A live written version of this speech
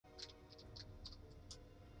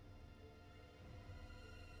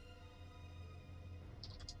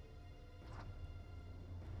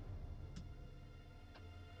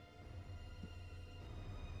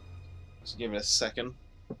Just give it a second.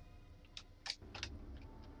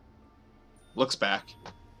 Looks back.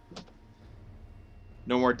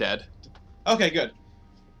 No more dead. Okay, good.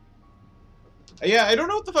 Yeah, I don't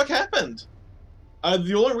know what the fuck happened.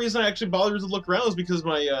 The only reason I actually bothered to look around is because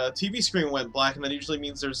my TV screen went black, and that usually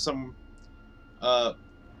means there's some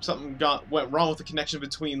something went wrong with the connection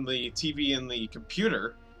between the TV and the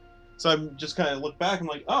computer. So I'm just kind of look back and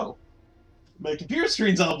I'm like, oh, my computer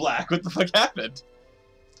screen's all black. What the fuck happened?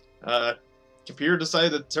 Computer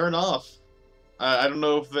decided to turn off. I don't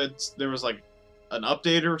know if there was like an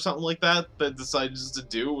update or something like that decided just to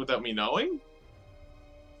do without me knowing.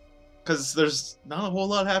 Because there's not a whole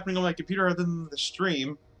lot happening on my computer other than the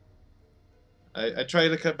stream. I try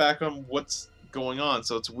to cut back on what's going on,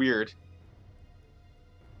 so it's weird.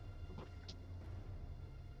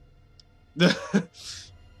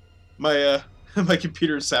 My my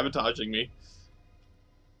computer is sabotaging me.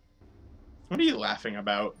 What are you laughing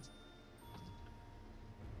about?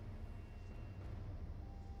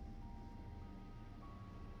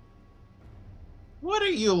 What are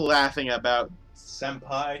you laughing about,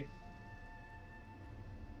 senpai?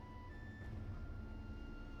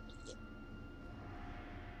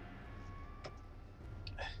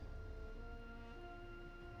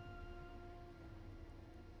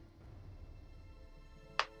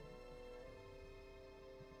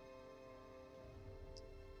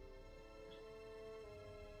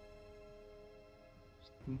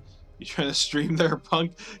 You trying to stream there,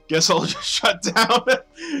 punk? Guess I'll just shut down.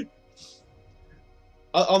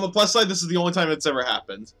 On the plus side, this is the only time it's ever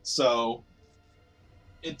happened, so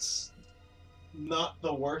it's not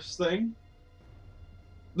the worst thing.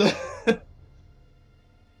 For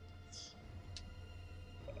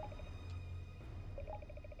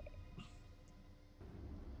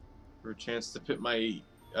a chance to pit my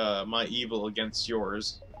my evil against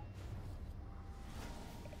yours.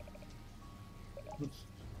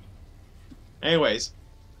 Anyways,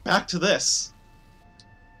 back to this.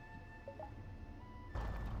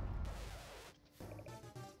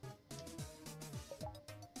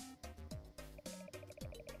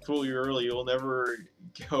 Fool you early, you'll never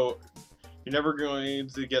go. You're never going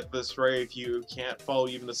to get this right if you can't follow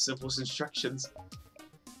even the simplest instructions.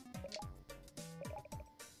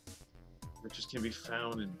 Riches can be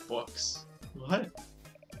found in books. What?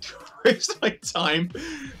 Waste my time.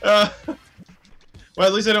 Well,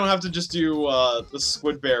 at least I don't have to just do the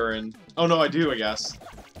Squid Baron. Oh no, I do, I guess.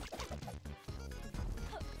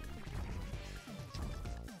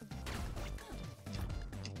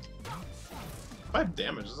 5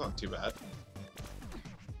 damage, that's not too bad.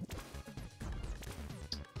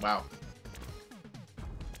 Wow.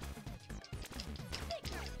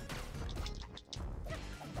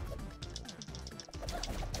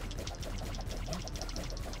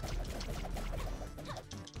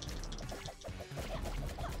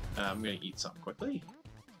 I'm gonna eat something quickly.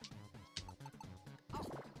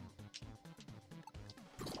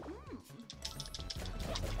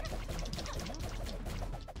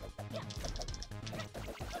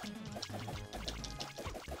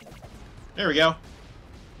 There we go.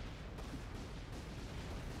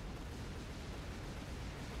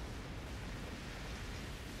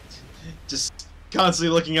 Just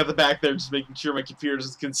constantly looking at the back there, just making sure my computer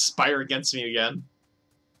doesn't conspire against me again.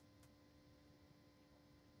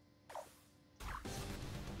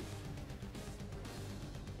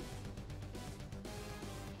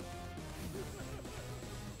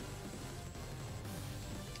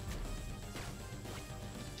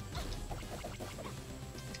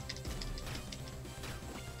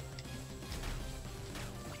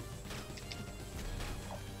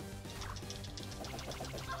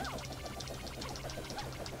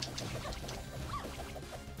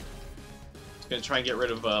 Gonna try and get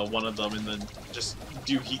rid of one of them and then just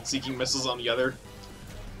do heat-seeking missiles on the other.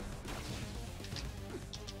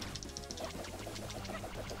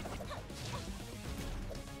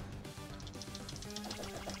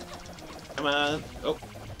 Come on. Oh.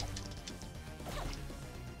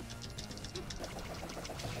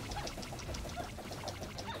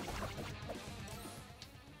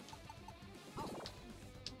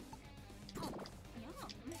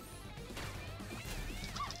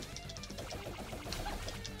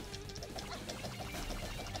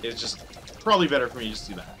 It's just probably better for me to just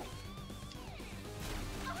do that.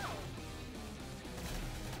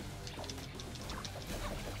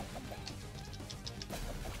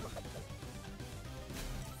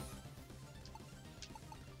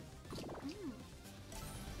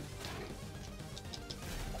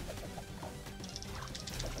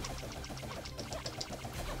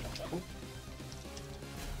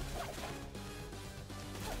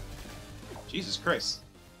 Jesus Christ.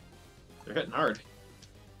 They're hitting hard.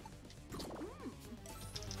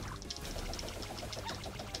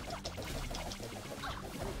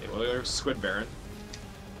 Okay, well, there's Squid Baron.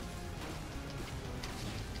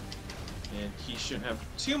 And he shouldn't have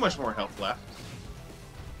too much more health left.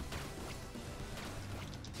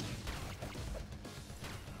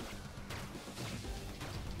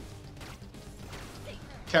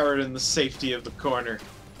 Cowered in the safety of the corner.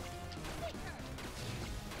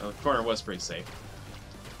 Well, the corner was pretty safe.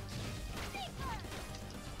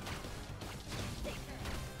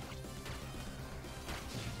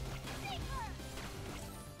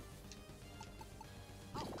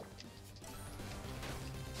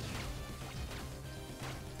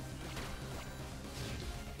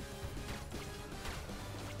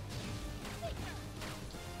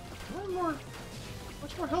 How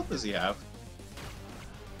much more health does he have?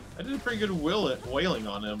 I did a pretty good wailing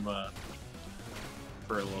on him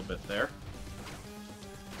for a little bit there.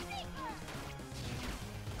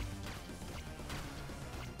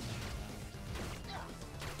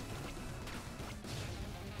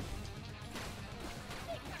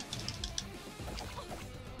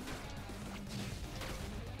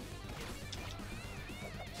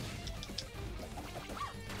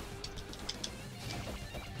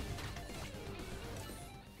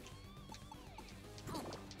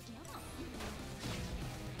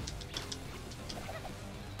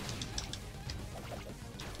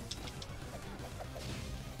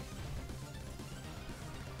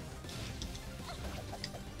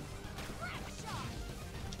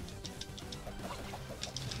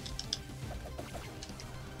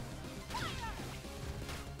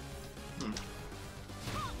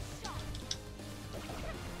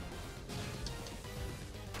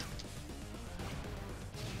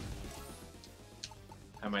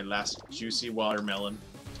 Have my last juicy watermelon.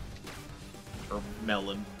 Or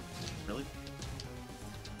melon. Really?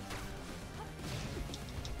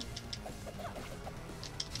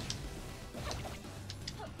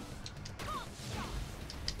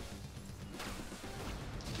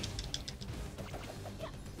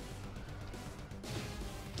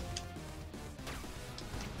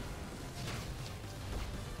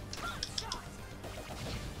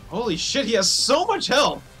 Holy shit, he has so much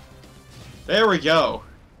health! There we go.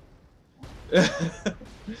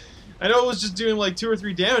 I know it was just doing like 2 or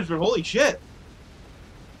 3 damage, but holy shit!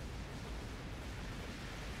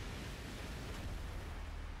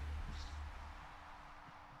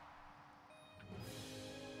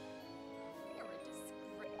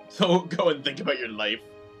 Don't go and think about your life.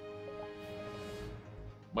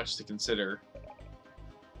 Much to consider.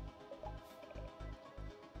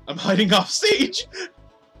 I'm hiding off stage!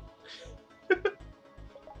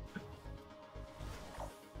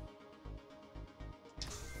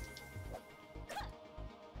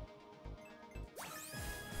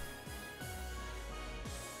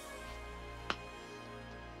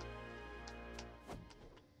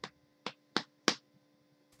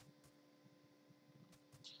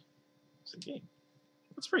 Game.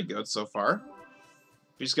 That's pretty good so far.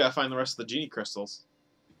 We just gotta find the rest of the Genie crystals.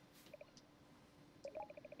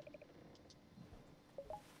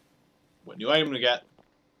 What new item to get?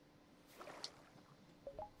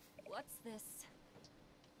 What's this?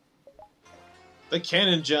 The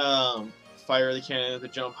cannon jump! Fire the cannon to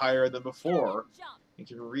jump higher than before. You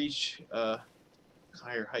can reach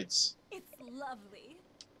higher heights. It's lovely.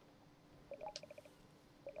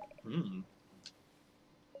 Hmm.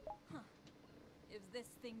 If this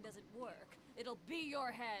thing doesn't work, it'll be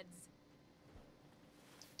your heads.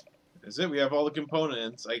 Is it? We have all the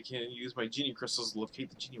components. I can use my Genie crystals to locate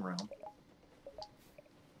the Genie realm.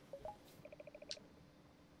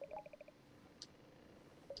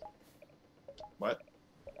 What?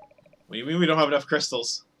 What do you mean we don't have enough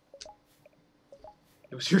crystals?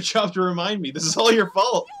 It was your job to remind me. This is all your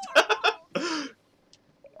fault.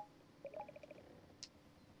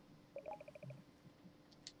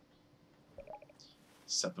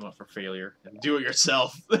 Set them up for failure and do it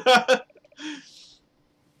yourself. Where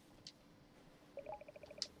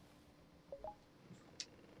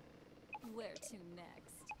to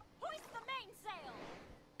next? Hoist the mainsail!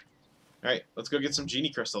 Alright, let's go get some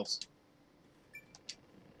Genie crystals.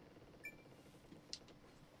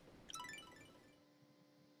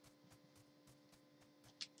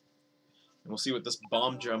 And we'll see what this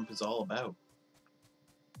bomb jump is all about.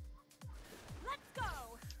 Let's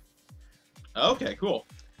go! Okay, cool.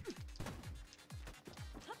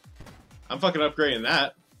 I'm fucking upgrading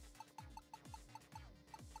that.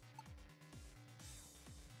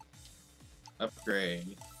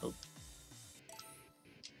 Upgrade. Oh.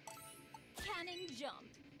 Cannon jump.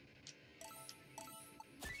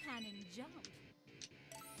 Cannon jump.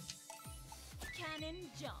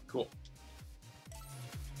 jump. Cool.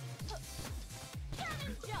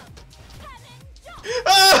 Cannon jump. Cannon jump.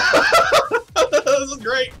 This is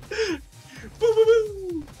great. Boo, boo,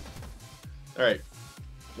 boo. All right,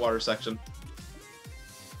 water section.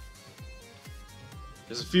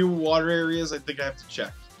 There's a few water areas I think I have to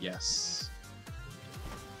check. Yes.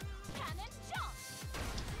 Cannon jump.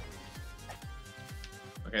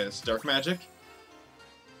 Okay, that's dark magic.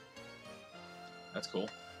 That's cool.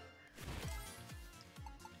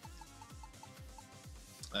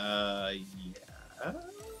 Yeah.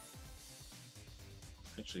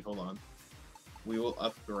 Actually, hold on. We will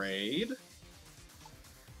upgrade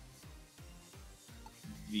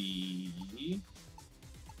the...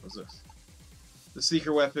 What's this? The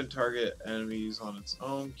seeker weapon target enemies on its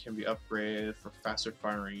own can be upgraded for faster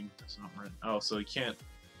firing. That's not right. Oh, so you can't...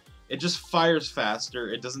 It just fires faster.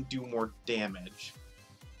 It doesn't do more damage.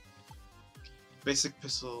 Basic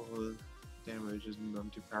pistol damage isn't none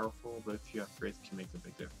too powerful, but if you upgrade, it can make a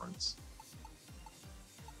big difference.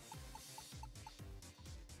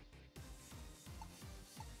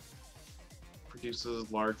 Produces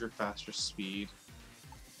larger, faster speed.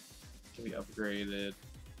 Can be upgraded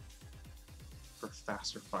for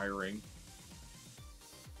faster firing.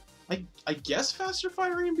 I guess faster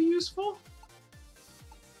firing would be useful?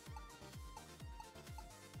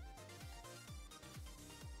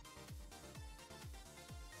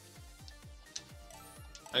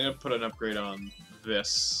 I'm gonna put an upgrade on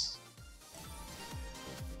this.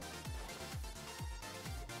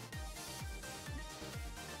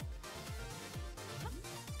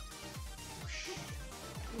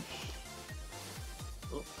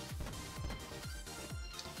 Oh.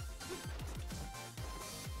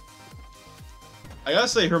 I gotta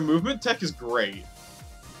say, her movement tech is great.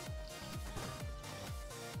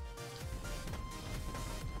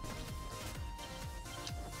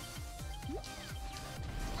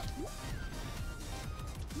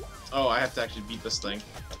 Oh, I have to actually beat this thing.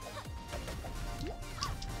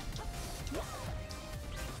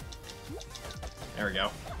 There we go.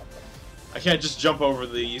 I can't just jump over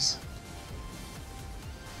these.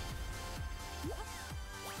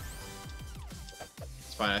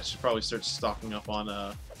 It's fine, I should probably start stocking up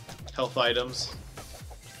on health items.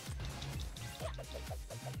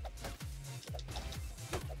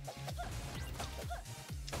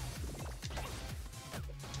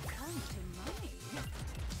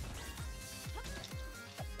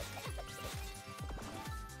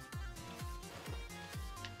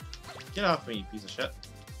 Get off me, you piece of shit.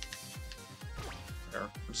 There.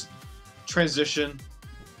 Just transition.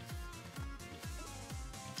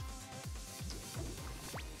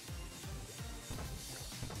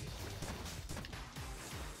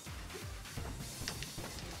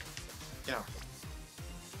 Get off.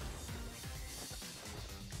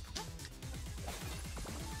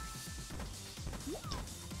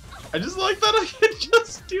 I just like that I can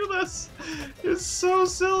just do this. It's so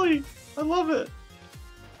silly. I love it.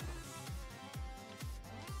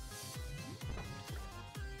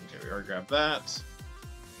 Grab that.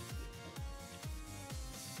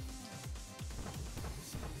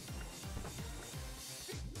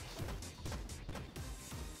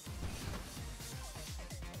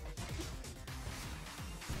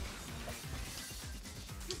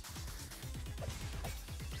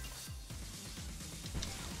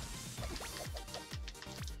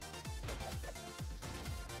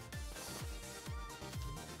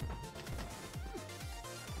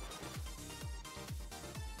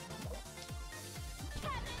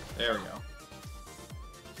 There we go.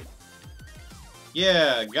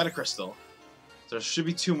 Yeah, got a crystal. There should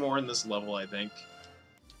be 2 more in this level, I think.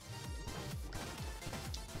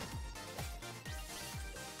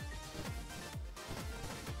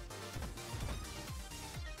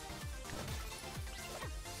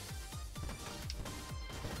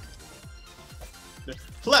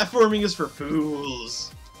 Platforming is for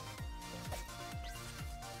fools.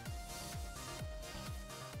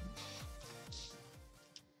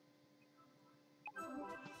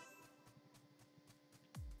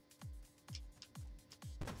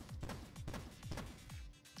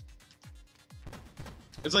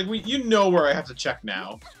 It's like, you know where I have to check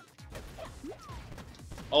now.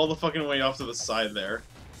 All the fucking way off to the side there.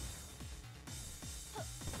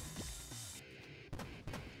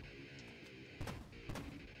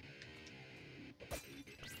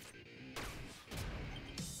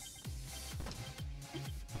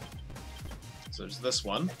 So there's this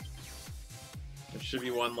one. There should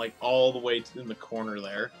be one, like, all the way in the corner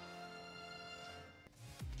there.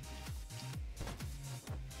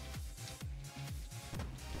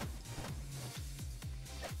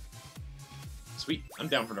 Sweet, I'm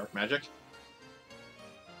down for dark magic.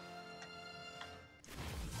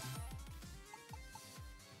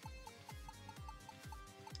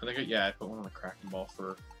 I think, yeah, I put one on the Kraken Ball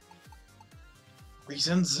for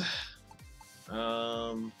reasons.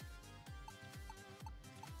 I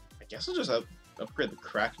guess I'll just upgrade the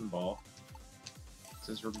Kraken Ball,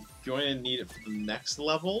 since we're going to need it for the next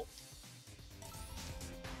level.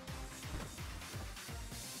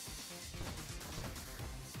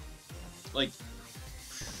 Like,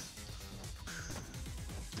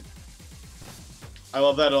 I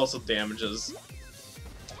love that it also damages.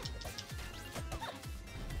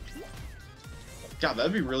 God,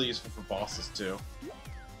 that'd be really useful for bosses too.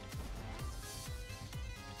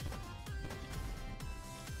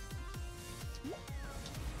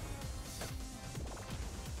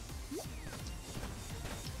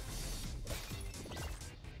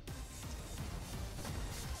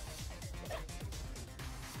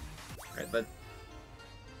 Alright, but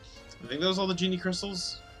I think that was all the Genie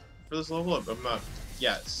crystals for this level. I'm not.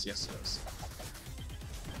 Yes, yes, it is.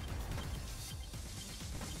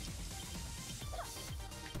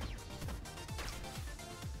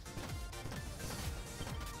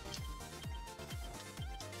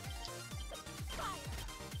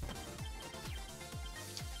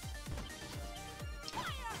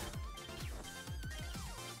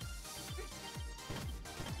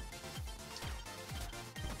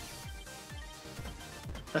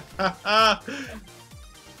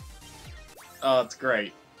 Oh, it's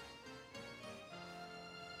great.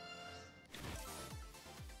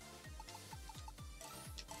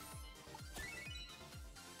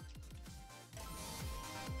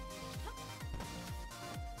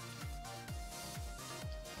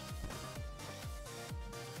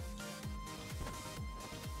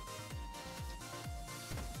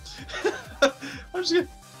 I'm just gonna...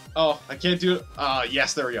 Oh, I can't do it.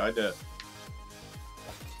 Yes, there we go, I did it.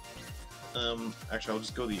 Actually, I'll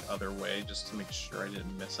just go the other way just to make sure I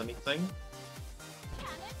didn't miss anything.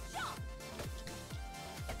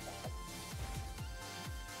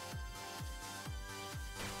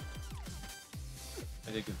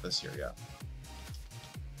 I did get this here, yeah.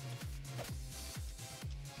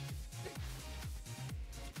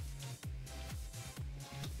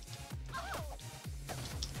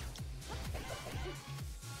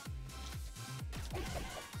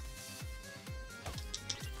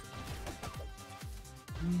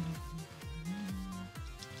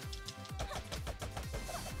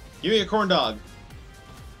 Give me a corn dog.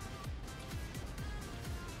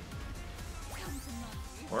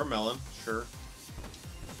 Or a melon, sure.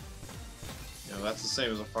 You know, that's the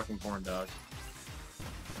same as a fucking corn dog.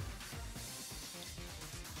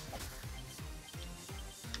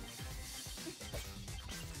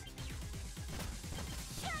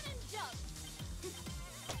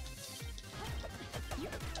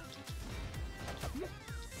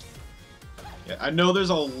 Yeah, I know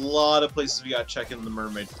there's a lot of places we gotta check in the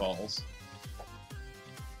Mermaid Falls.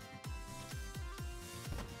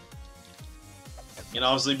 And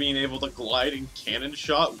obviously being able to glide and cannon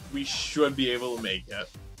shot, we should be able to make it.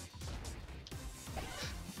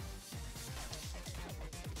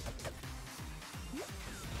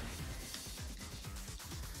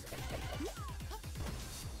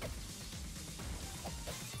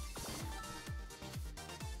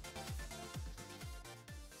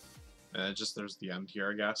 Just there's the end here,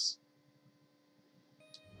 I guess.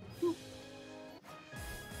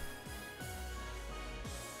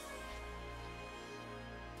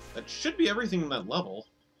 That should be everything in that level.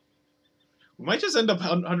 We might just end up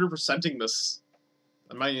 100%ing this.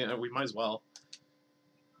 We might as well.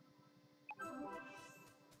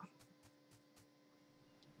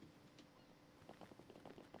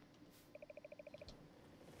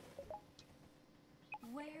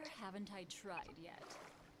 Where haven't I tried yet?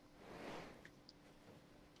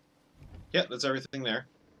 Yeah, that's everything there.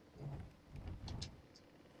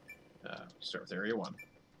 Start with Area 1.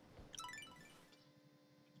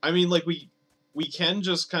 I mean, like, we can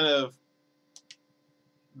just kind of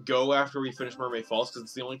go after we finish Mermaid Falls, because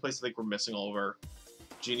it's the only place I think we're missing all of our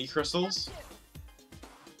Genie crystals.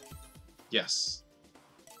 Yes.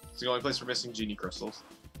 It's the only place we're missing Genie crystals.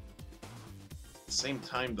 At the same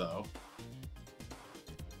time, though...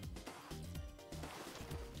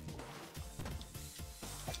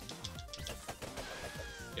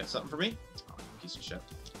 Got something for me? Oh, piece of shit.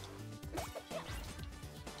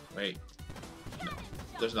 Wait. No.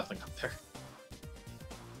 There's nothing up there.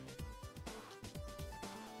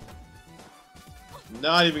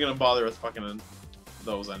 Not even gonna bother with fucking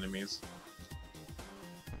those enemies.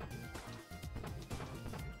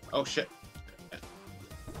 Oh shit.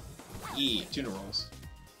 Tuna rolls.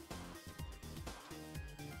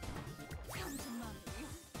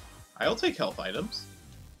 I'll take health items.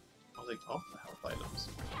 I'll take all the health items.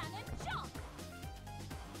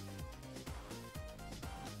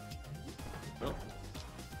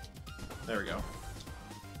 There we go.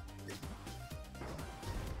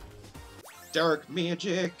 Dark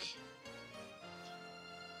magic.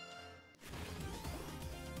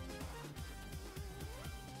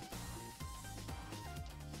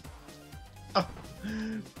 Oh,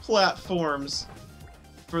 platforms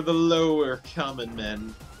for the lower common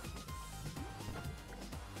men.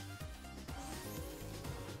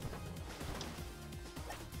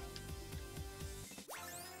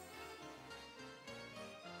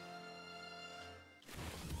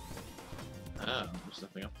 Oh, there's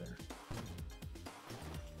nothing up there.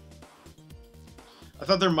 I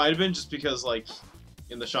thought there might have been, just because, like,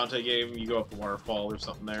 in the Shantae game, you go up a waterfall or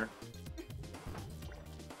something there.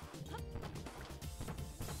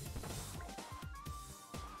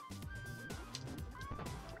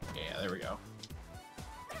 Yeah, there we go.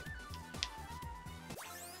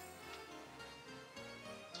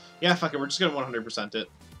 Yeah, fuck it, we're just gonna 100% it.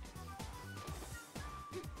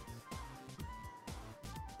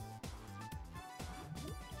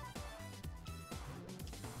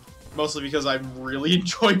 Mostly because I really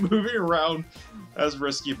enjoy moving around as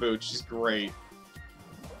Risky Boot. She's great.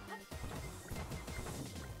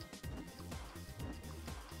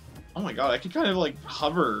 Oh my god, I could kind of like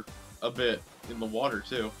hover a bit in the water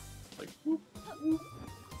too. Like, whoop, whoop.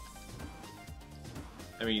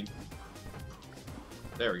 I mean,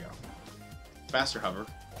 there we go. Faster hover.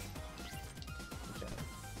 Okay.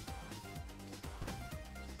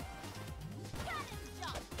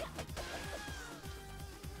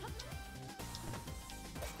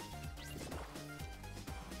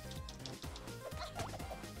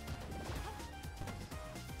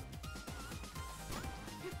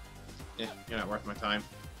 Yeah, you're not worth my time.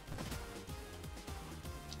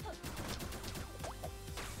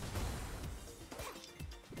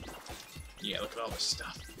 Yeah, look at all this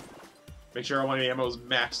stuff. Make sure all my ammo is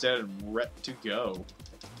maxed out and ready to go.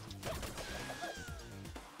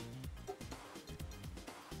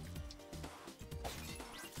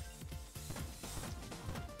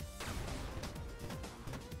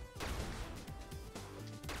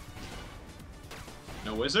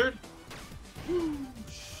 No wizard?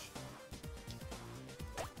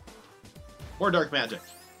 Or dark magic.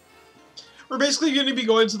 We're basically going to be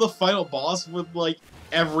going to the final boss with, like,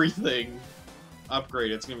 everything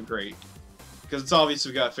upgraded. It's going to be great. Because it's obvious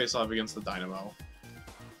we got to face off against the Dynamo.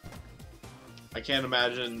 I can't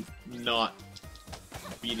imagine not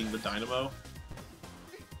beating the Dynamo.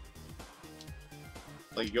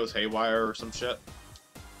 Like, he goes haywire or some shit.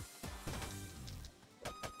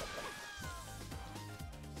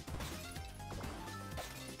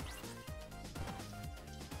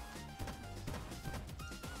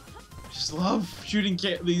 Just love shooting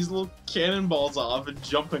these little cannonballs off and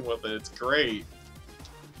jumping with it. It's great.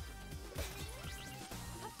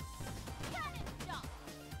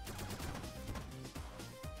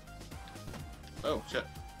 Oh, shit.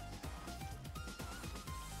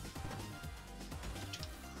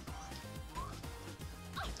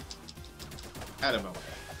 Out of my way.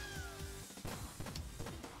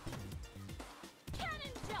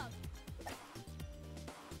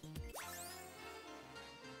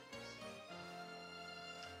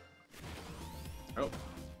 Oh.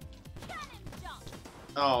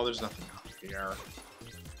 Oh, there's nothing up here.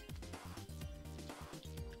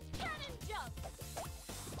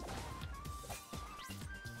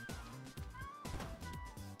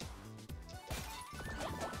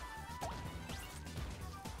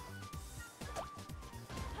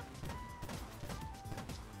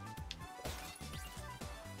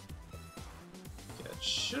 Yeah, it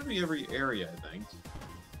should be every area, I think.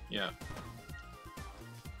 Yeah.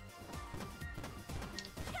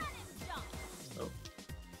 Oh.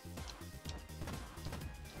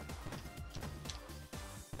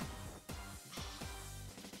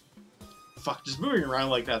 Fuck, just moving around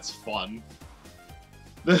like that's fun.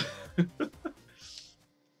 Oh,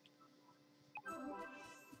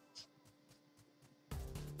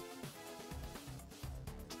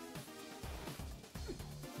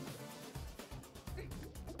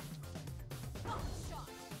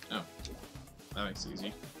 that makes it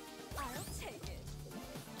easy.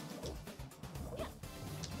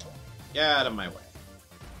 Get out of my way.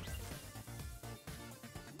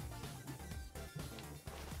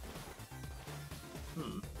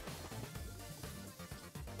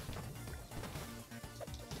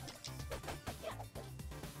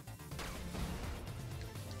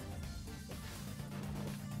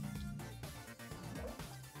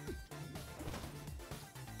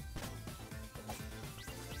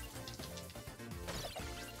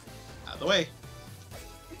 Out of the way.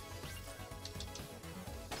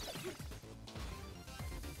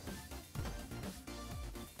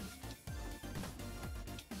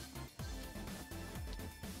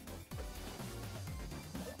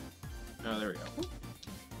 Oh, there we go.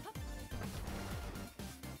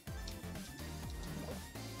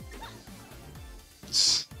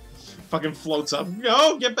 Fucking floats up.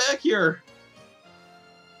 No, get back here!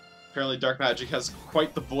 Apparently dark magic has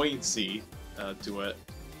quite the buoyancy to it.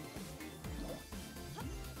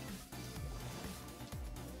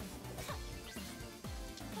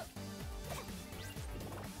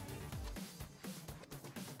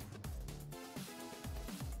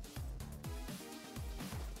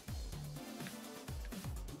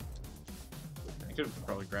 I could have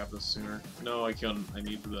probably grabbed this sooner. No, I couldn't. I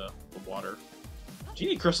need the water.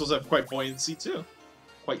 Genie crystals have quite buoyancy too.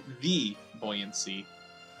 Quite the buoyancy.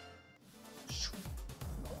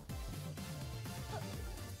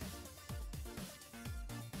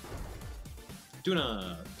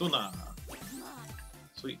 Tuna! Tuna!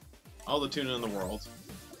 Sweet. All the tuna in the world.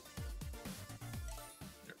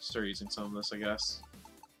 Start using some of this, I guess.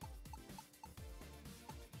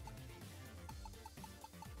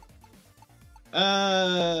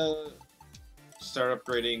 Start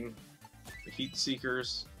upgrading the heat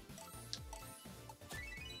seekers.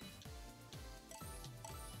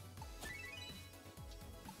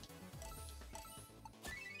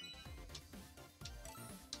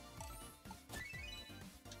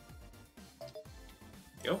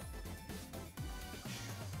 Go.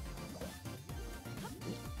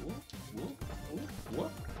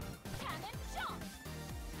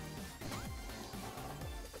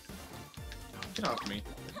 Get off me.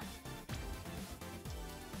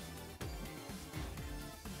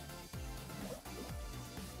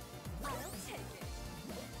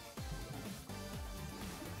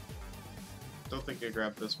 Don't think I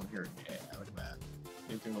grabbed this one here. Yeah, look at that.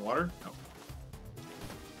 Anything in the water? No.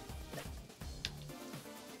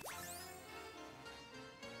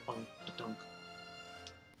 Dunk.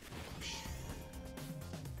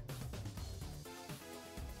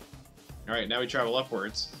 Alright, now we travel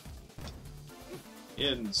upwards.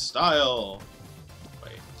 In style!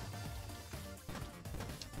 Wait.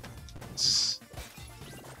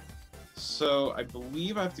 So, I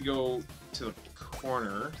believe I have to go to the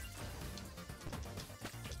corner.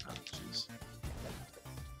 Oh, jeez.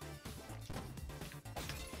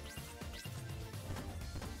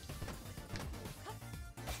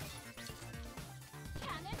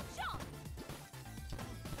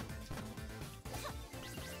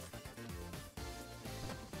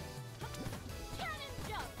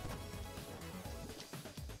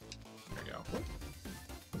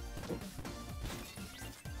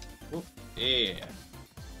 Yeah.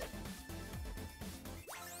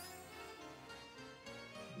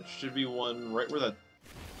 There should be one right where that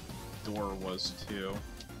door was, too.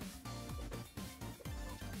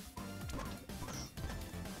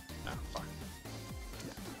 Ah, fuck.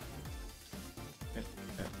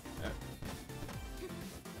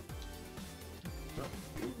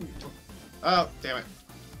 Oh, damn it.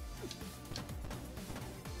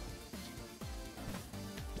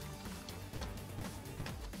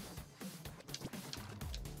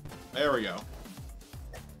 There we go.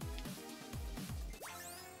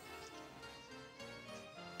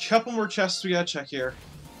 Couple more chests we gotta check here.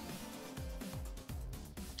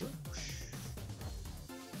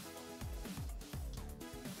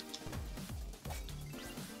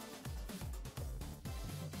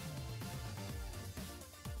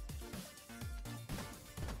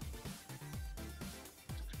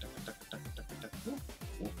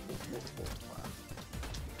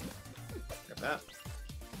 Got that.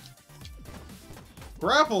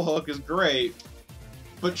 Grapple hook is great,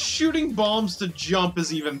 but shooting bombs to jump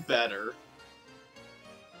is even better.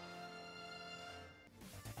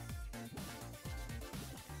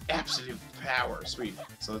 Absolute power, sweet.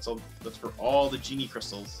 So that's all. That's for all the genie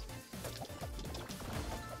crystals.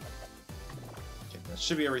 Okay, that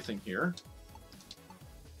should be everything here.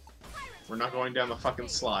 We're not going down the fucking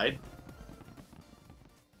slide.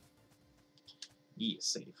 Yeah,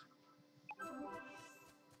 save.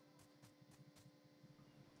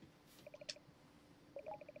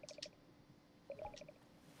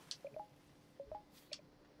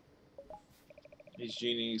 These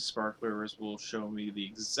genie sparklers will show me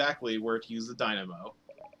exactly where to use the dynamo.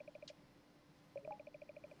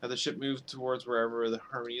 Have the ship move towards wherever the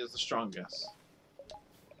harmony is the strongest.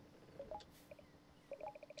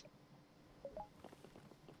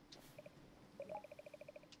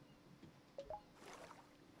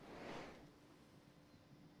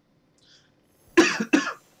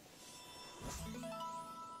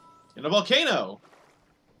 In a volcano!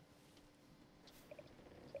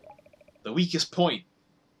 The weakest point.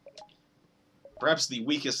 Perhaps the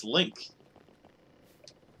weakest link.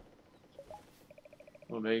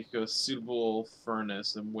 Will make a suitable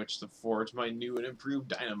furnace in which to forge my new and improved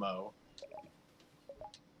dynamo.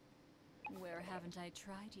 Where haven't I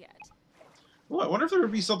tried yet? Well, I wonder if there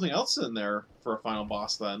would be something else in there for a final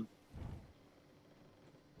boss then.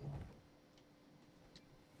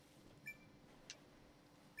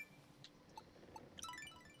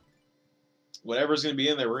 Whatever's gonna be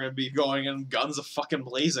in there, we're gonna be going in guns a fucking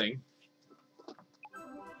blazing.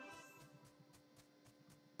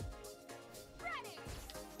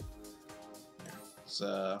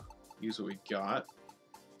 Let's use what we got.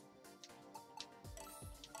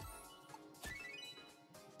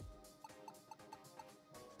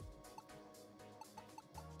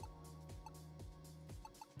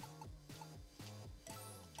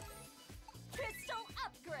 Pistol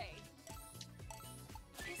upgrade.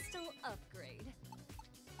 Pistol upgrade.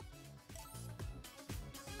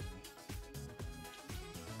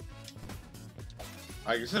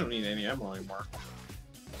 I guess I don't need any ammo anymore.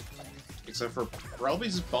 Except for probably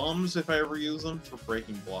just bombs if I ever use them for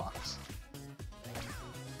breaking blocks.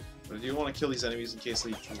 But I do want to kill these enemies in case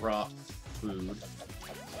they drop food.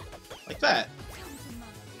 Like that!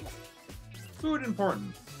 Food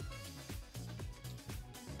important.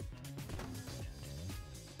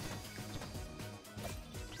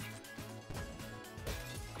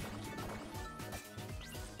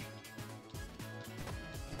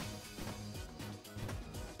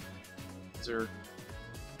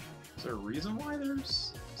 Is there a reason why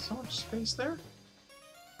there's so much space there?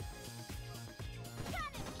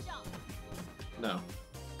 No.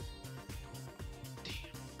 Damn.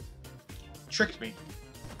 Tricked me.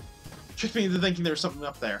 Tricked me into thinking there was something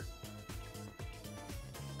up there.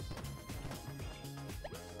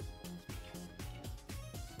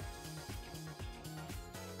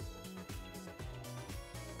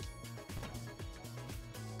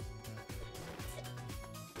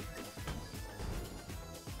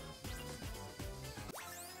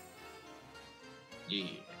 Yeah.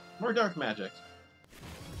 More dark magic.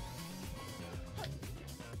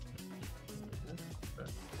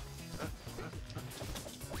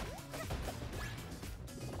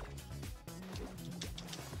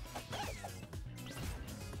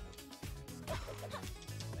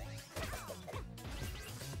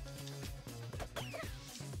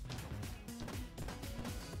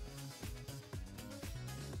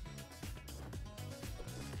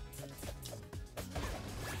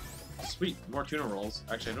 Sweet, more tuna rolls.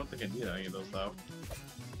 Actually, I don't think I need any of those, though.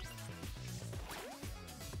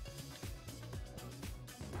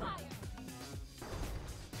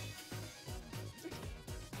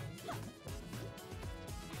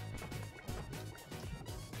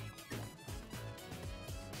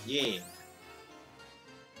 Yeah.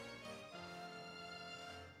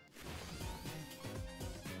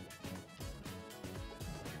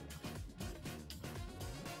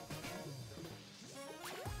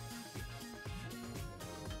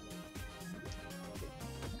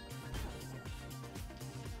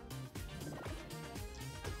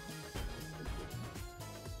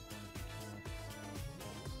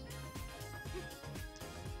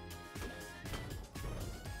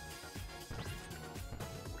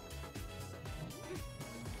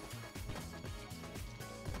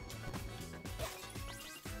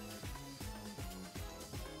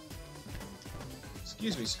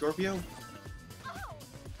 Excuse me, Scorpio?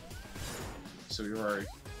 So we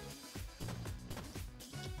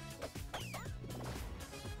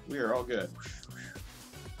are all good.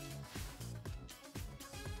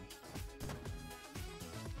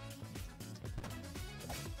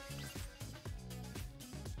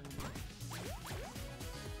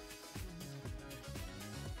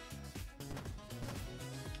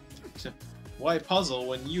 Why puzzle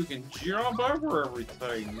when you can jump over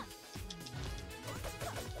everything?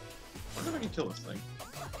 I wonder if I can kill this thing.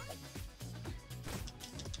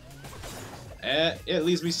 It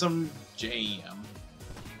leaves me some jam.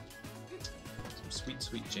 Some sweet,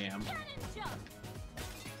 sweet jam.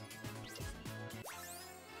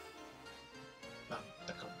 Oh,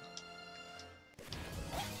 the cold.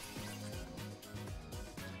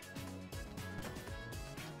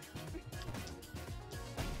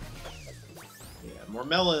 Yeah, more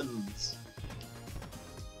melons.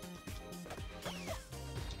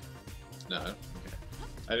 No, okay.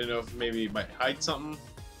 I didn't know if maybe it might hide something.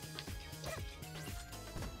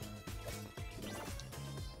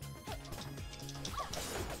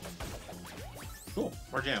 Cool,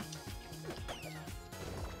 more jam.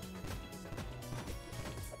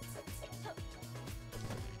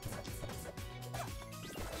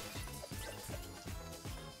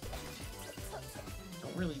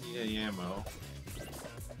 Don't really need any ammo.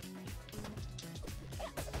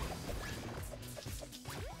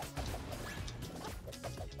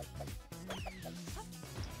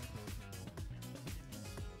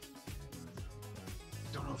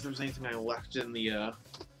 if there's anything I left in the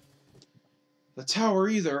tower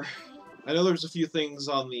either. I know there's a few things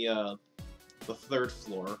on the third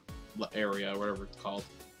floor area, whatever it's called.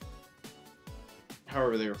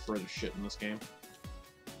 However they refer to shit in this game.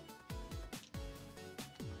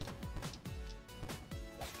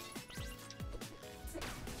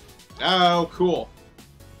 Oh, cool.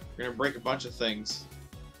 We're gonna break a bunch of things.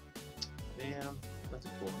 Damn, that's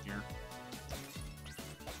cool in here.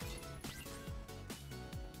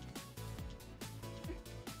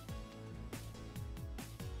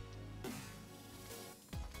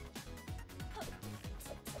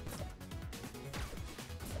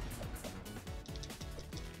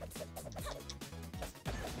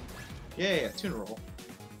 Yeah, tune roll.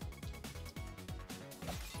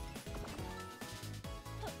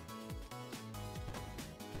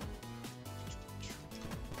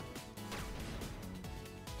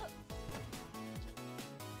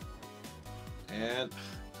 And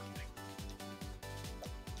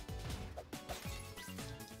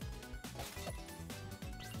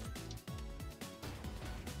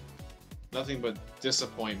nothing but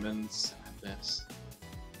disappointments at this.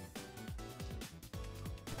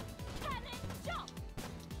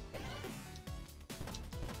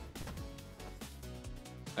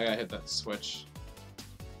 I gotta hit that switch.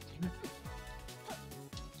 Damn it.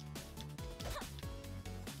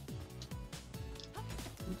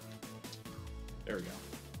 There we go.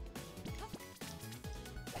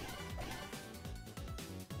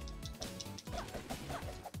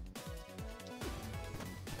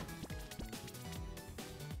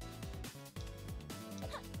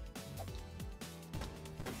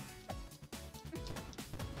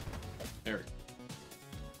 There we go.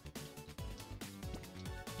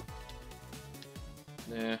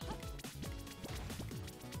 Nah.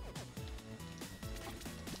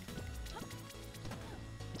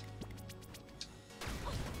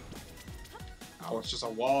 Oh, it's just a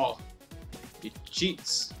wall. He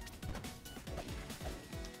cheats.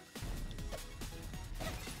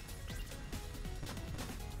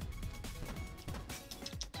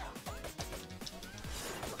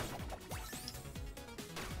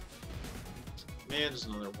 Man, there's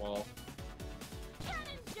another wall.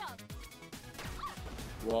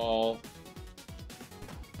 Wall.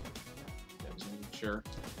 Yeah, I wasn't sure.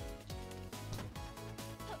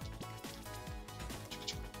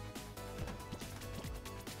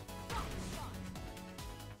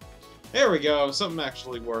 There we go, something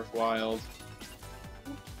actually worthwhile.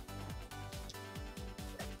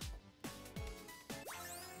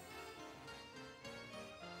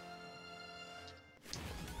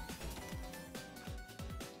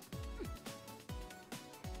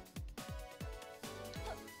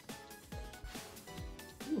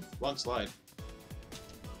 Ooh, long slide.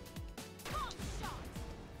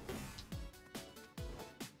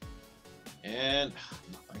 And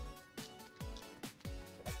nothing.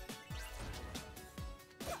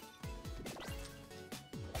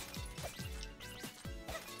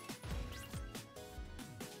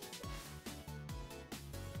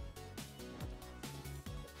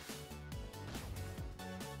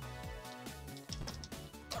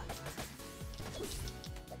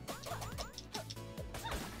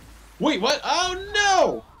 Wait, what? Oh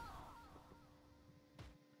no!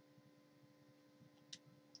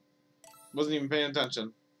 Wasn't even paying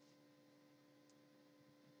attention.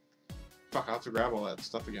 Fuck, I'll have to grab all that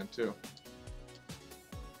stuff again, too.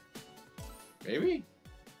 Maybe?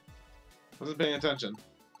 Wasn't paying attention.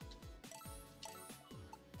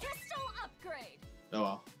 Pistol upgrade. Oh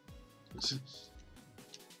well. Pistol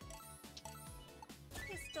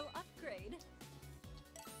upgrade.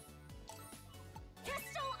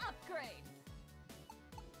 Pistol upgrade.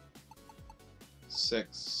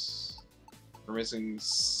 6. We're missing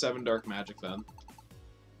 7 dark magic then.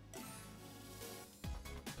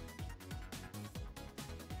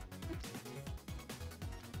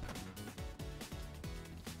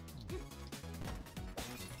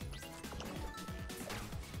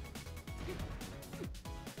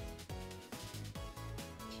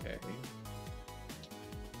 Okay.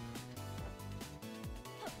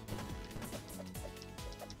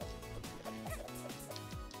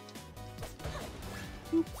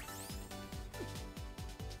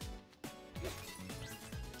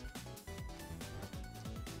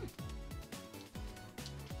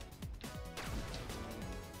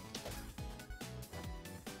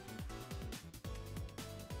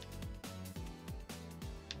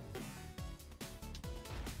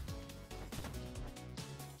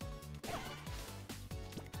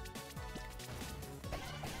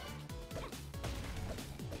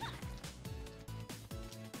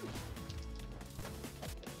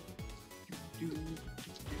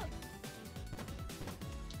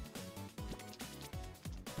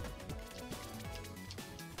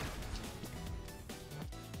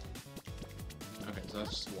 So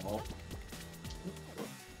that's just a wall.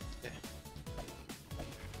 Yeah.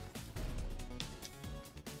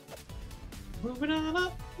 Moving on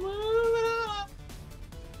up, moving on up.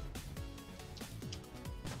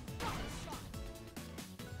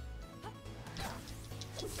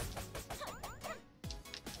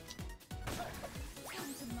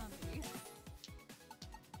 Come to mommy.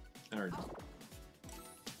 Alright.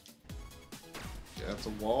 Yeah, that's a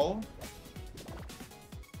wall.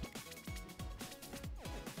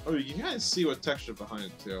 Oh, you can kind of see what texture behind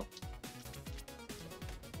it too.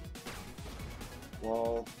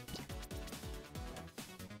 Wall.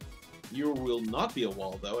 You will not be a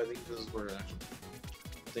wall though. I think this is where the actual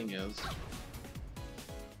thing is.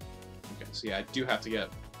 Okay, so yeah, I do have to get.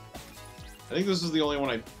 I think this is the only one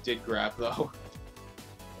I did grab though.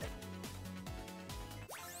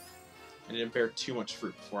 I didn't bear too much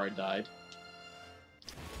fruit before I died.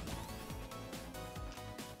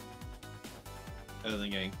 Other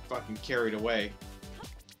than getting fucking carried away.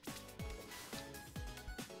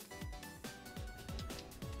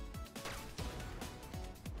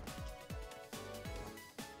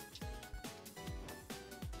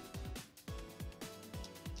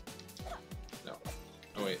 No.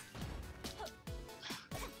 Oh wait.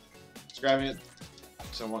 Just grabbing it.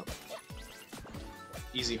 So I want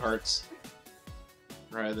easy hearts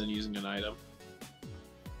rather than using an item.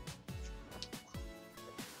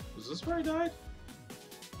 Was this where I died?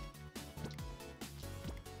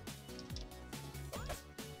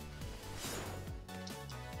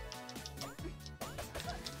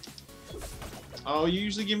 Oh, you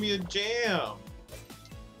usually give me a jam.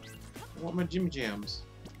 I want my Jim Jams.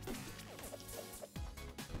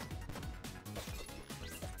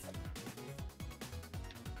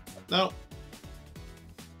 No.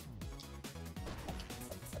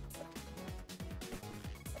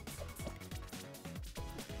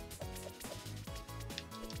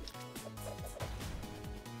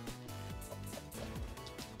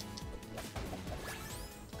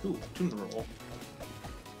 Cool, tune roll.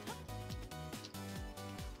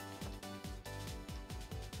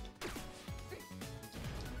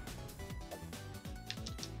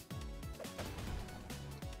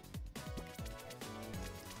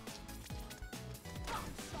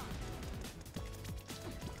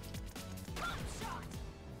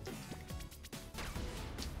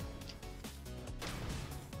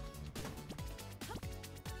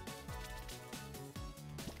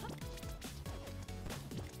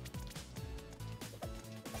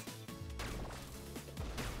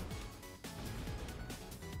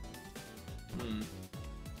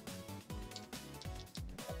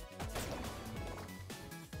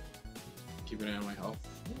 Keep an eye on my health.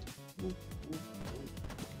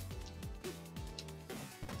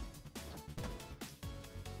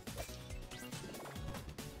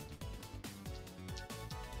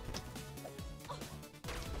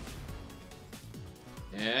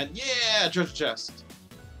 And yeah, treasure chest.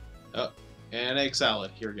 Oh, and egg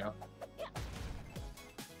salad. Here we go.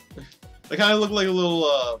 They kind of look like a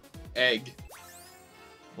little egg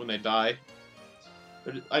when they die.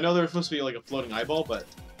 I know they're supposed to be like a floating eyeball, but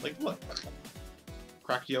like what?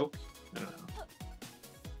 Cracked yolk? I don't know.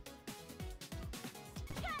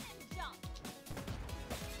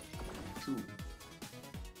 Cool.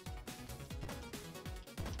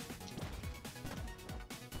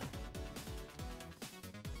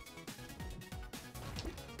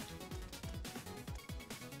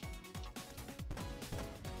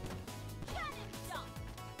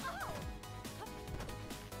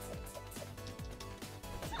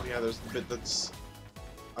 Oh yeah, there's the bit that's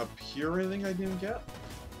up here, I think I didn't get.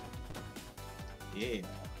 Yeah.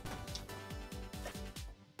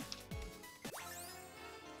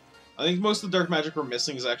 I think most of the dark magic we're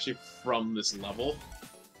missing is actually from this level.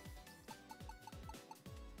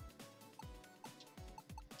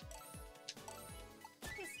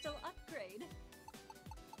 Pistol upgrade.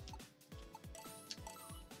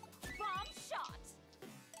 Bomb shot.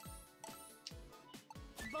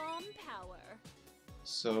 Bomb power.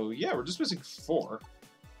 So yeah, we're just missing 4.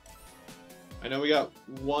 I know we got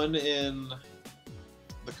 1 in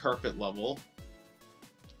the carpet level.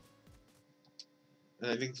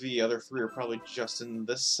 And I think the other 3 are probably just in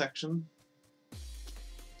this section.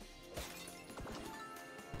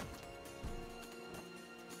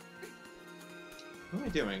 What am I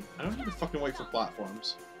doing? I don't need to fucking wait for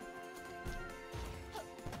platforms.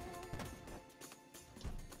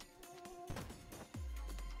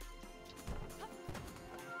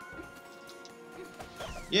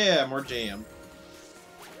 Yeah, more jam.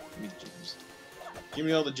 Give me the jams. Give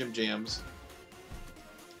me all the Jim Jams.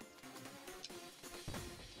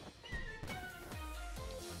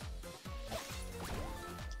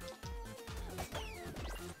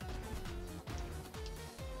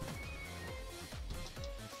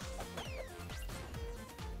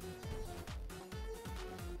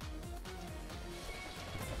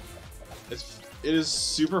 It is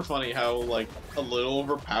super funny how like a little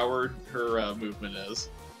overpowered her movement is.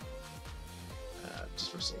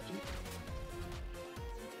 Just for safety.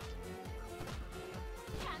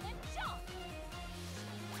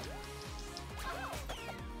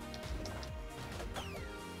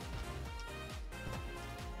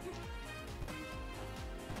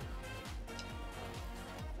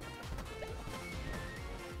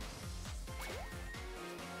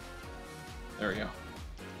 There we go.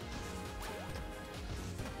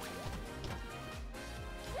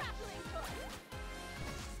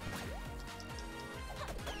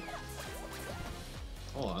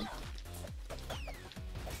 Hold on.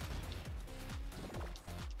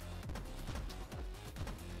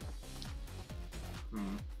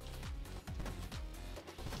 Hmm.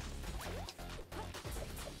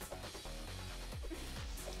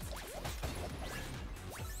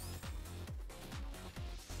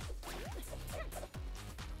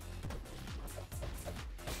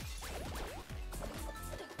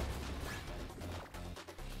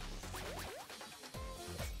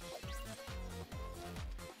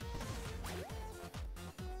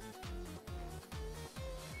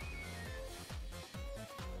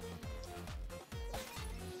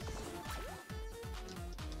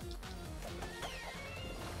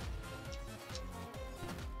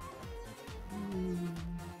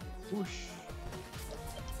 Whoosh.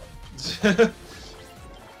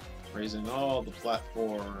 Raising all the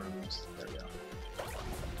platforms. There we go.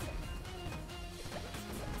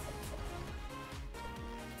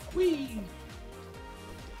 Whee!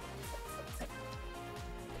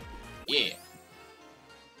 Yeah.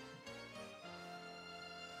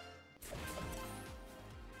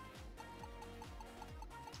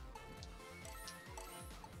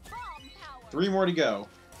 Three more to go.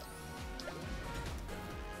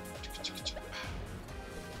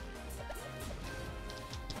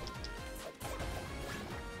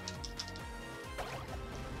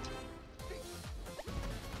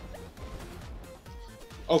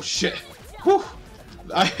 Oh shit! Whew.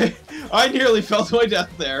 I nearly fell to my death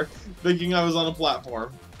there, thinking I was on a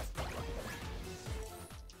platform.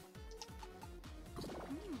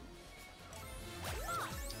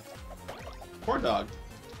 Poor dog.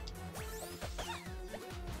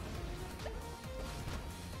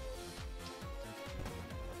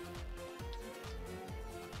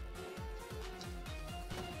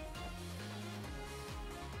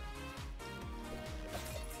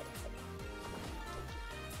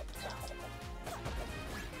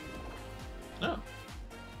 No.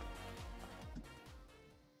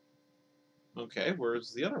 Okay,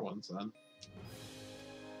 where's the other ones then?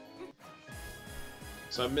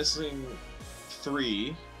 So I'm missing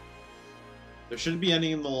 3. There shouldn't be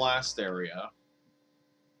any in the last area.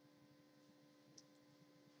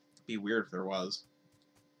 Be weird if there was.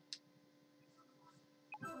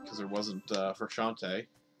 Because there wasn't for Shantae.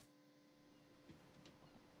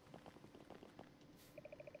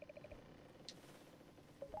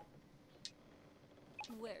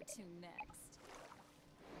 Where to next?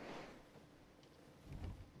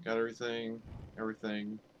 Got everything,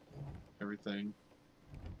 everything, everything.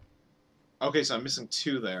 Okay, so I'm missing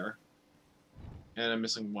 2 there. And I'm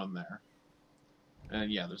missing 1 there.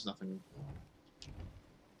 And yeah, there's nothing.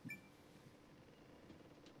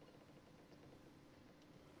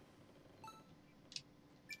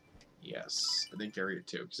 Yes, I think Area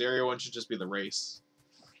 2. Because Area 1 should just be the race.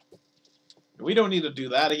 We don't need to do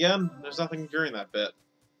that again. There's nothing during that bit.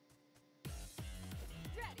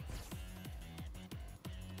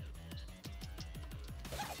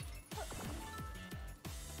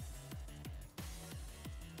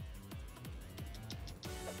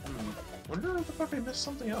 Wonder if the fuck I missed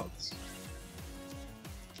something else.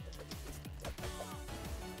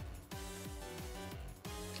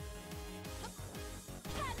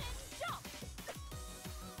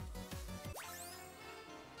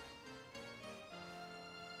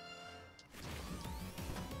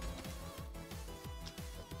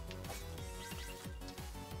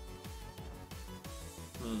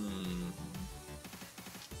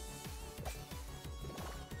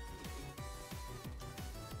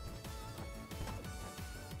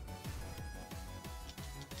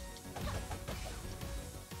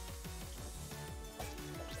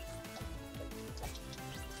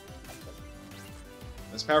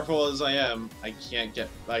 As powerful as I am, I can't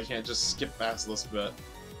just skip past this bit.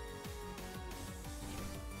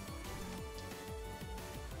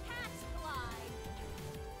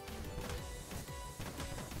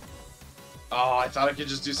 Oh, I thought I could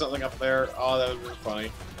just do something up there. Oh, that would be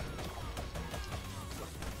funny.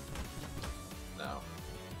 No.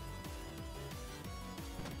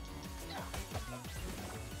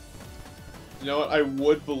 You know what? I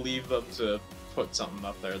would believe them to put something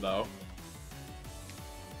up there, though.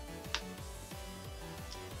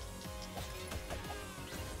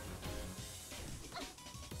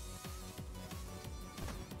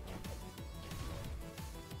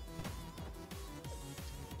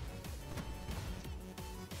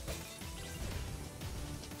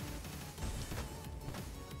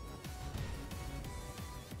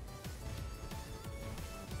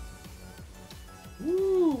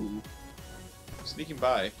 Woo! Sneaking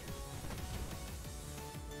by.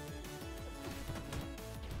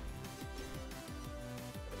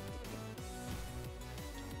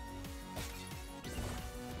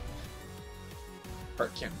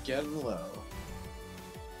 Heart count getting low.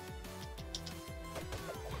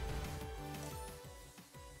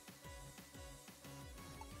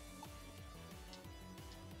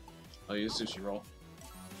 I'll use sushi roll.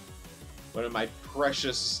 One of my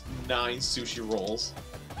precious 9 sushi rolls.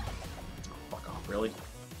 Oh, fuck off, really?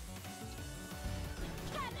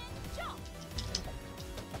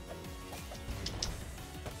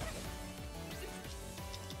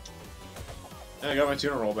 And I got my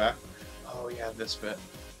tuna roll back. Oh yeah, this bit.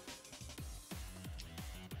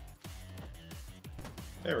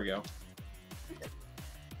 There we go.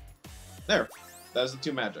 There. That's the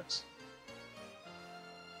 2 magics.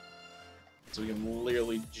 So we can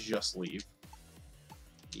literally just leave.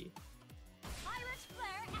 Yeah. Iris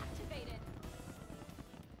flare activated.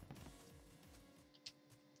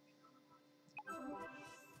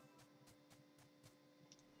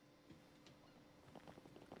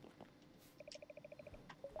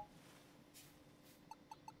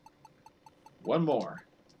 One more.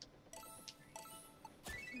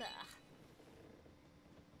 Nah.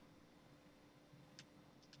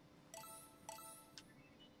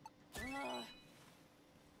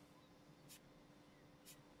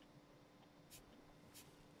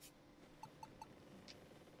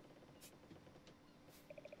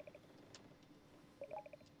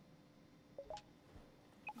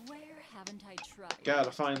 Where haven't I tried?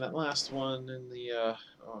 Gotta find that last one in the,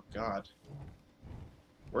 oh god.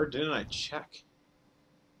 Where didn't I check?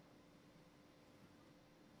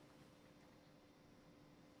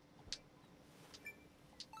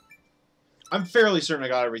 I'm fairly certain I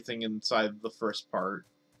got everything inside the first part.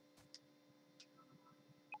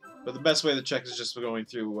 But the best way to check is just going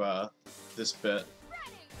through, this bit.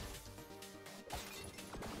 Ready.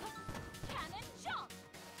 Cannon jump.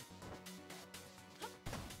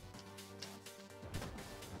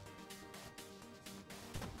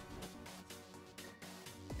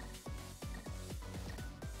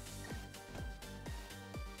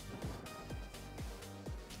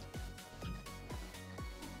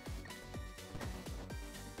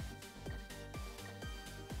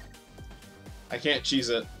 I can't cheese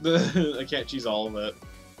it. I can't cheese all of it.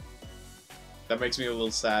 That makes me a little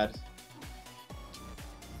sad.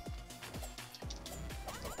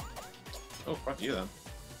 Oh, fuck you then.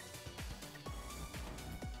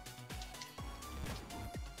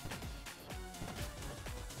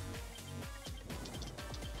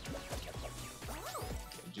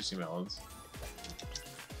 Okay, juicy melons.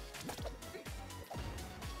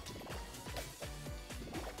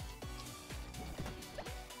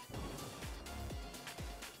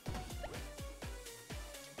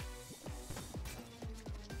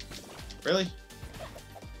 Really?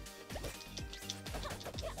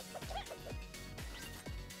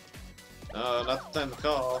 Not the time to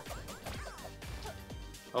call.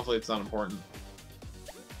 Hopefully it's not important.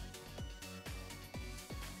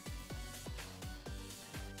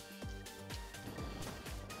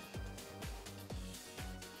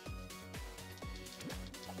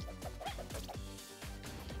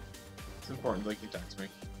 It's important, like you text me.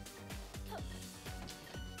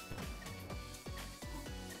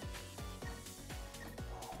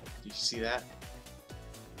 Do you see that?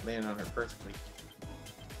 Landing on her perfectly.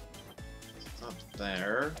 It's up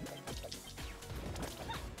there.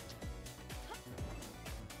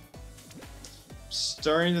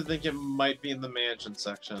 Starting to think it might be in the mansion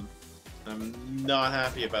section. I'm not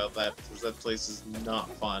happy about that because that place is not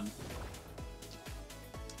fun.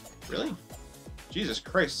 Really? Jesus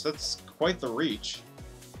Christ, that's quite the reach.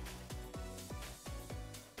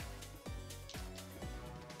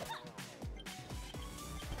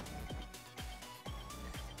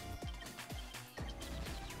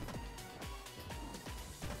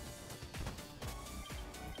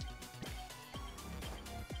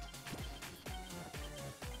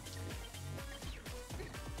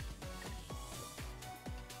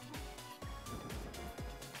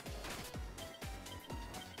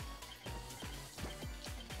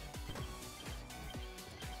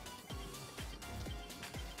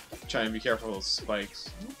 Try and be careful with those spikes.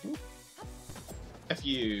 F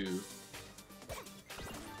you.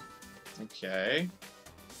 Okay.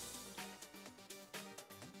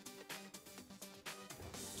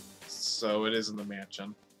 So it is in the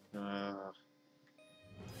mansion.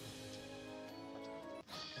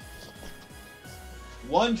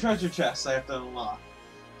 One treasure chest I have to unlock.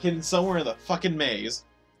 Hidden somewhere in the fucking maze.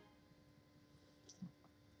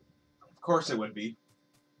 Of course it would be.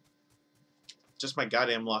 Just my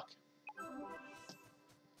goddamn luck.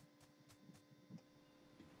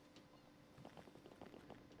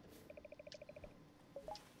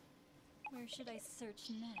 Where should I search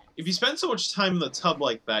next? If you spend so much time in the tub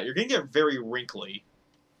like that, you're gonna get very wrinkly.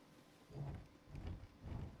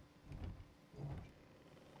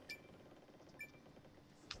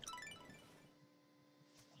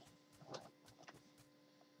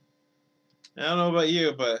 I don't know about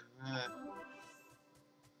you, but...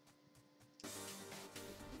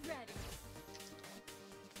 Ready.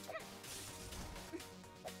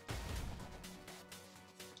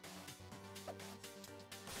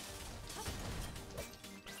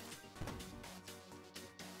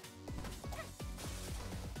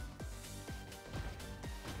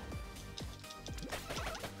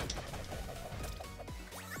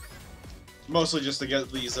 Mostly just to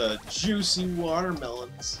get these juicy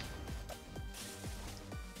watermelons.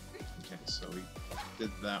 Okay, so we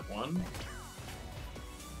did that one.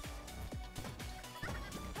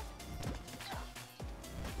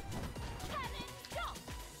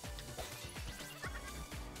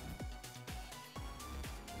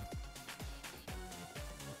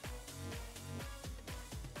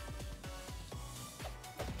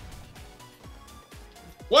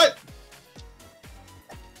 What?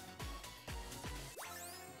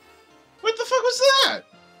 What the fuck was that?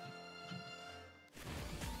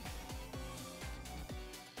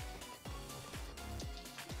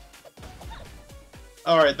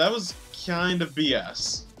 Alright, that was kind of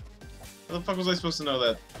BS. How the fuck was I supposed to know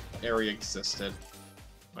that area existed?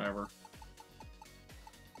 Whatever.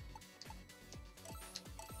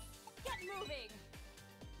 Get moving.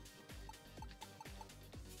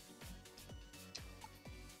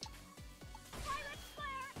 Pirate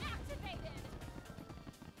flare activated.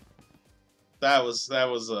 That was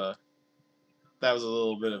a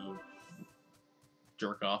little bit of a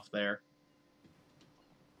jerk off there.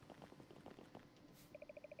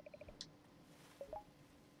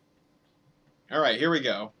 Alright, here we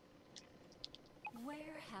go. Where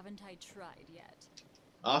haven't I tried yet?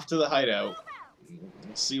 Off to the hideout.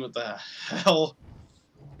 Let's see what the hell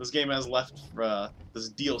this game has left. This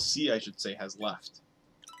DLC, I should say, has left.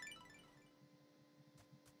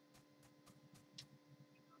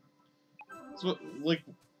 So, like...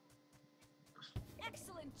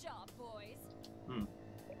 Excellent job, boys. Hmm.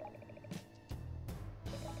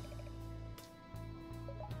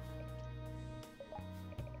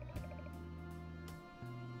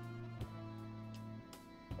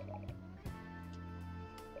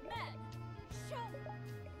 Men, show me.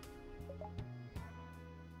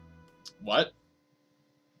 What?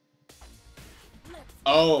 Let's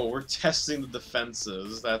Oh, we're testing the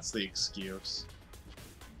defenses. That's the excuse.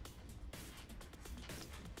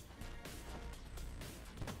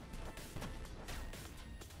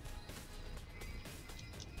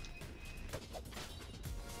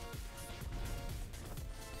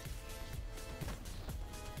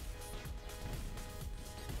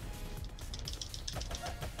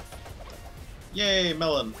 Yay,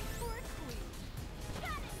 melon. for a queen.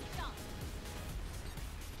 Got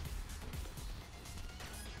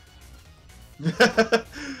it done.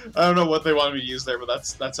 I don't know what they wanted me to use there, but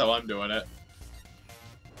that's how I'm doing it.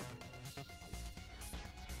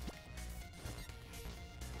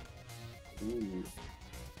 Ooh.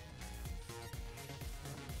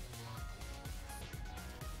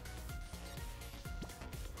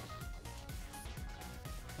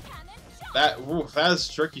 Cannon jump. That is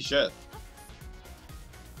tricky shit.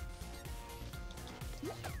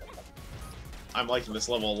 I'm liking this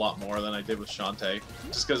level a lot more than I did with Shantae.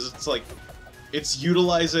 Just because it's like, it's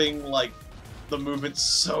utilizing like the movement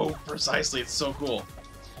so precisely. It's so cool.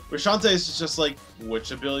 With Shantae, it's just like,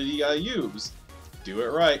 which ability you gotta use? Do it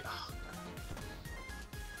right.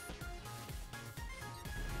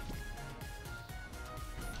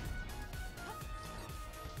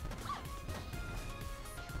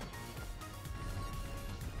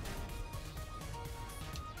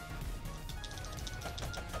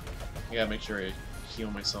 I gotta make sure I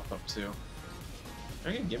heal myself up too.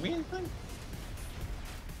 Are you gonna give me anything?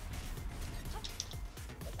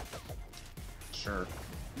 Sure.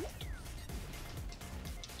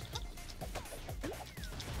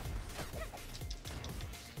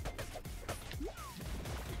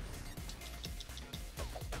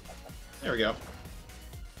 There we go.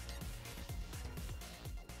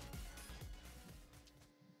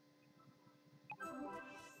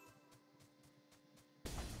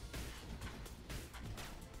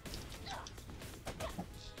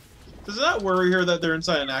 Does it not worry her that they're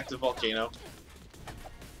inside an active volcano?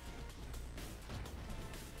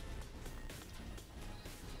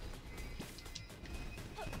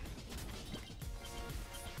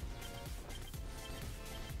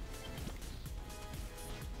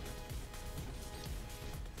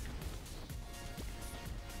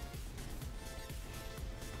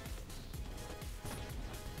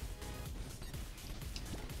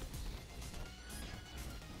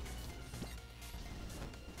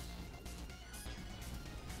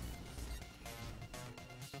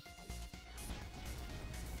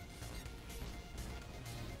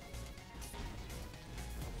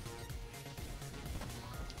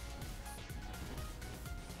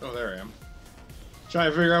 Oh, there I am. Trying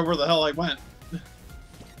to figure out where the hell I went.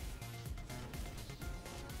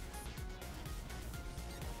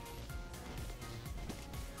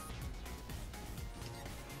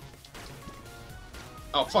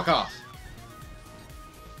 Oh, fuck off.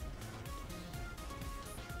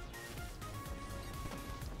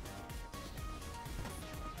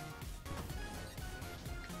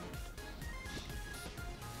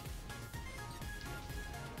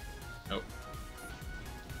 Nope.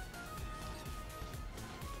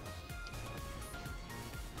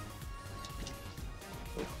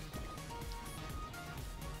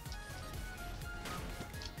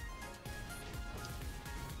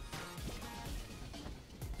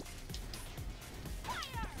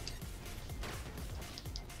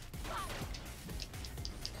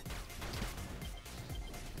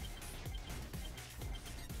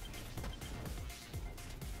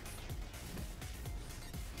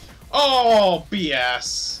 Oh,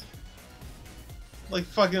 BS. Like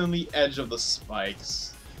fucking on the edge of the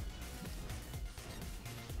spikes.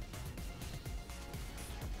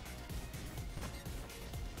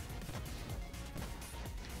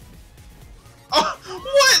 Oh,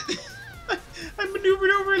 what? I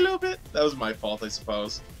maneuvered over a little bit. That was my fault, I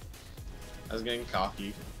suppose. I was getting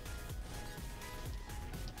cocky.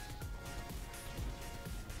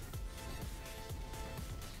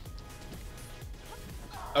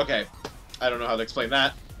 Okay, I don't know how to explain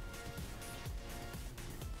that.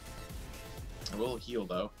 I will heal,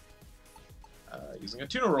 though. Using a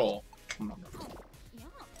tuna roll.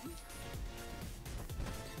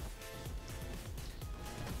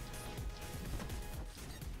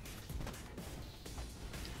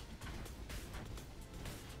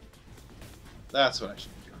 That's what I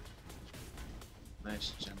should be doing.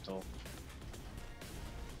 Nice, gentle.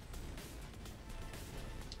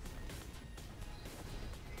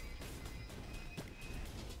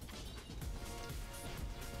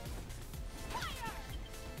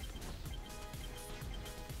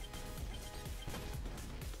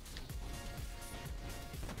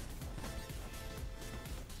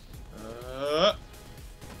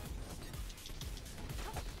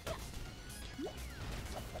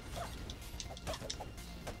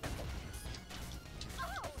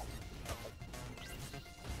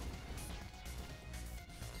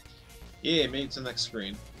 Yeah, made it to the next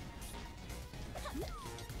screen.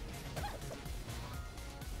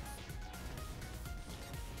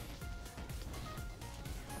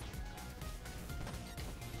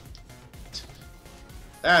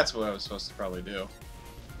 That's what I was supposed to probably do.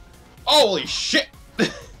 Holy shit!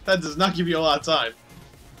 That does not give you a lot of time.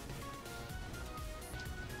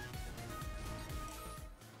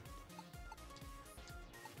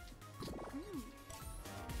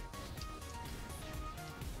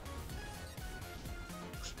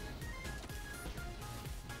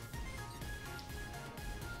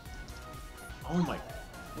 Oh my...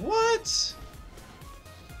 What?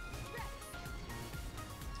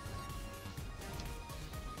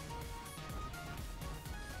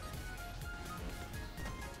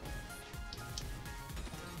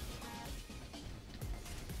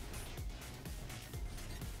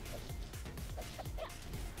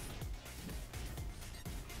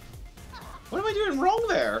 What am I doing wrong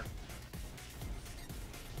there?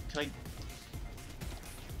 Can I...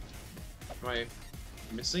 Am I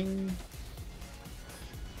missing...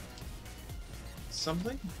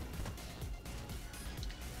 something?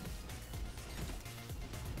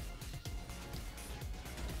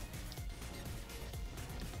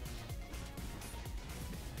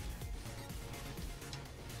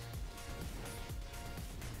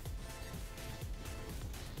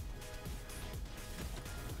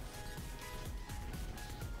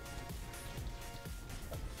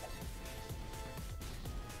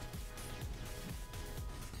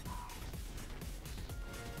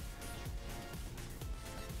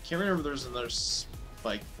 can't remember if there's another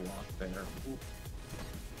spike block there. Ooh.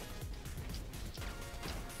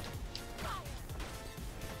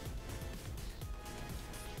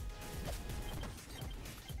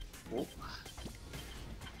 Ooh.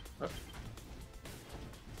 Oh.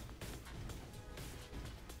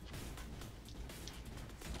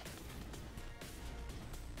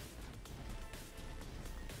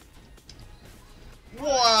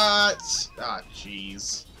 What? Ah,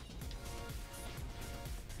 jeez.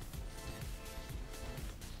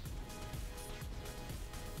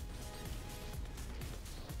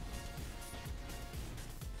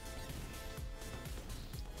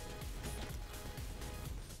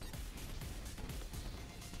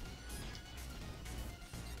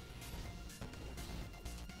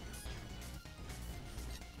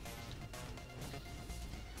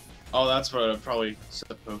 Oh, that's what I'm probably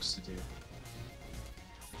supposed to do.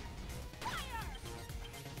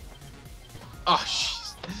 Oh,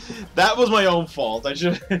 jeez. That was my own fault. I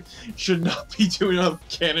should not be doing a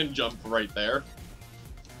cannon jump right there.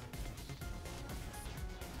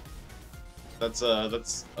 That's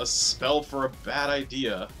a spell for a bad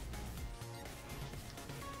idea.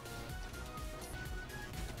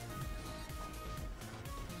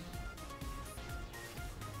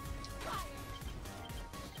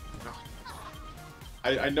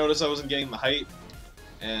 I noticed I wasn't getting the height,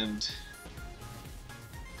 and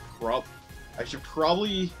I should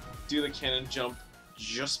probably do the cannon jump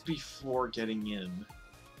just before getting in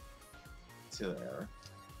to there.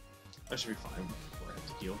 I should be fine before I have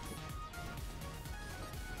to heal.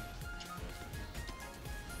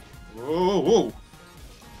 Whoa, whoa!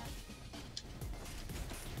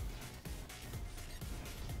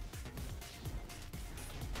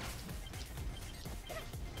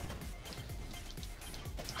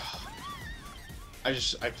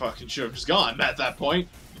 I fucking should have just gone at that point.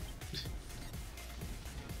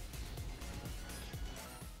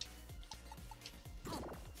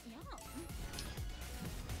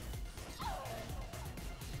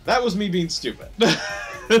 That was me being stupid.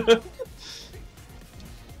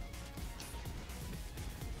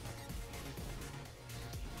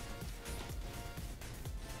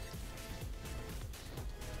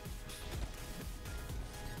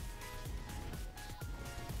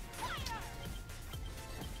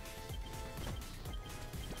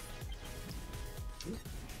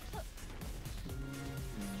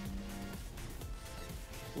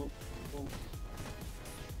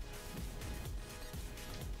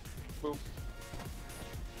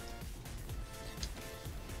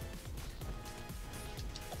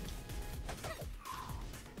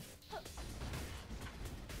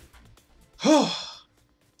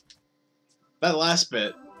 That last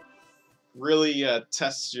bit really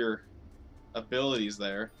tests your abilities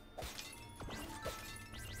there.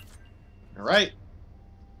 Alright.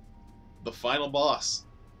 The final boss.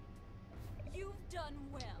 You've done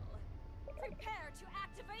well. Prepare to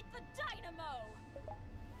activate the dynamo.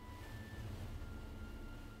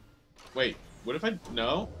 Wait, what if I...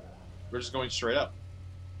 No? We're just going straight up.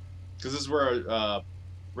 Because this is where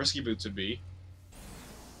Risky Boots would be.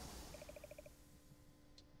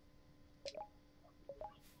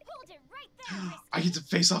 Hold it right there, Risky. I get to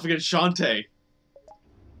face off against Shantae.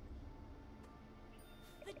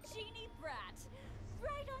 The Genie brat.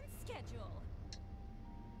 Right on schedule.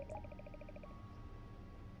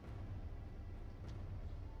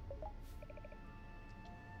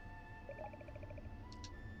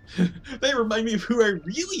 They remind me of who I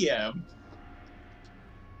really am.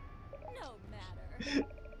 No matter.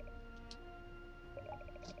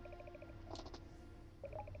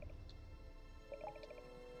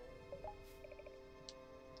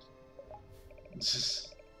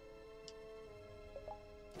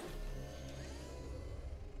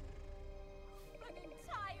 An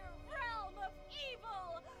entire realm of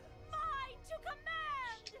evil, mine to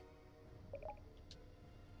command.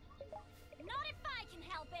 Not if I can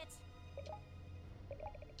help it.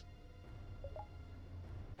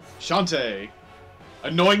 Shantae.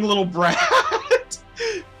 Annoying little brat.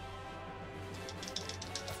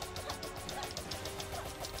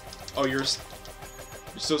 Oh, you're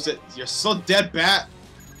so dead, bat.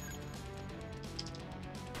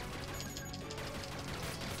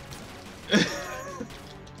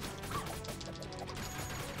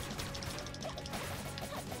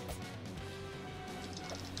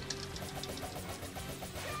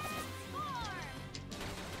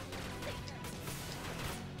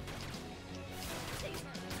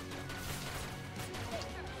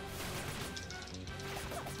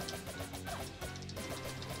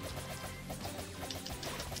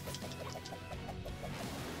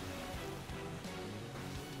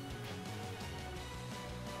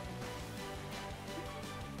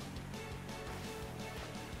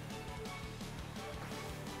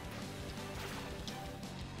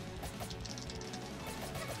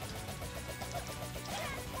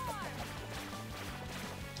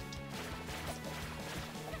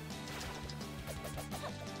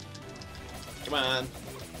 Come on.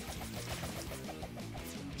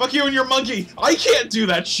 Fuck you and your monkey! I can't do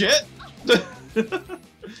that shit!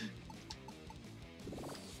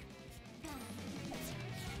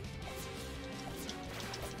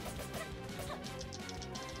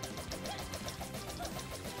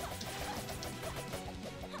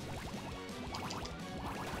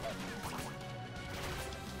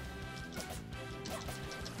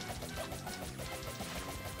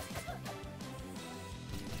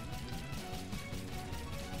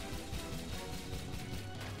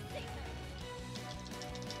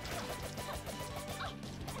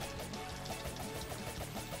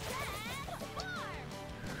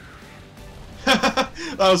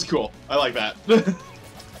 That was cool. I like that.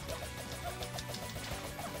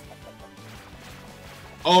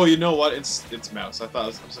 Oh, you know what? It's Mouse. I thought I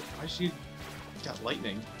was like, why she got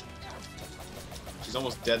lightning? She's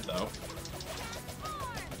almost dead though.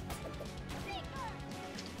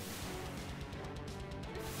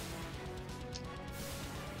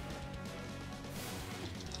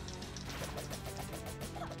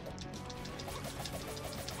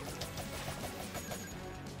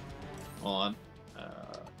 Hold on.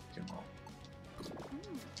 Come on.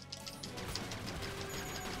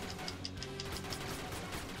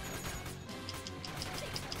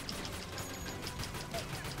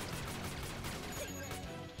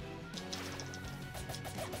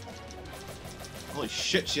 Holy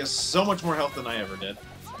shit, she has so much more health than I ever did.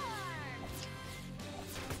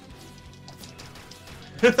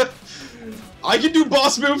 I can do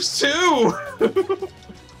boss moves too!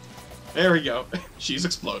 There we go. She's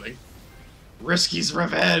exploding. Risky's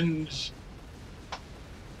revenge!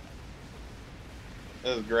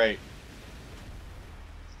 That was great.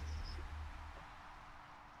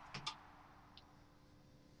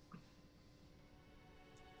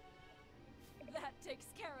 That takes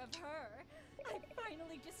care of her. I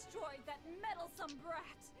finally destroyed that meddlesome brat.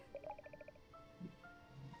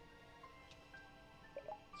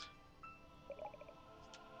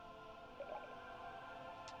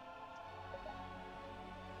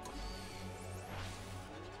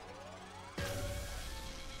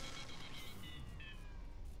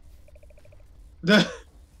 You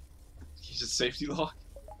just safety lock?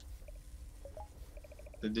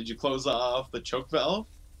 Then did you close off the choke valve?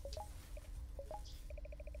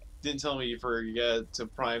 Didn't tell me you forget to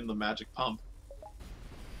prime the magic pump.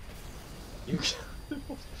 You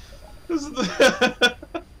this is the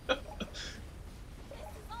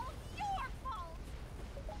All your fault.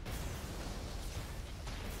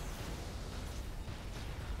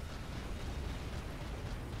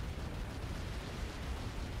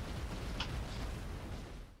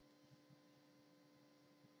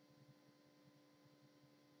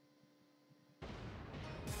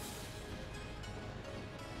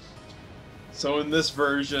 So in this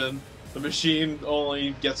version, the machine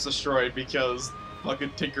only gets destroyed because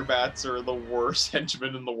fucking Tinkerbats are the worst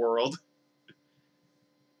henchmen in the world.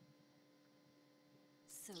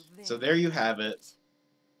 So there you have it.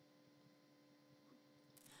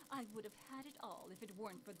 I would have had it all if it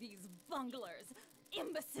weren't for these bunglers.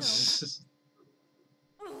 Imbeciles.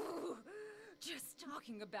 Ooh, just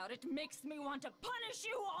talking about it makes me want to punish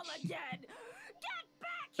you all again. Get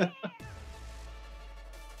back here!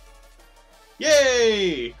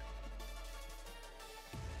 Yay!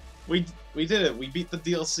 We did it. We beat the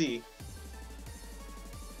DLC.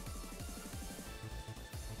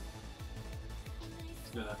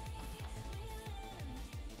 Get out of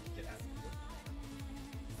here.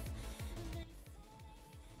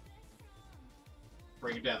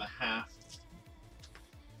 Bring it down to half.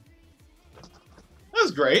 That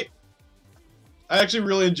was great. I actually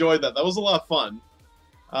really enjoyed that. That was a lot of fun.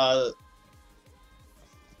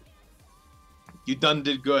 You done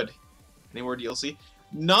did good. Any more DLC?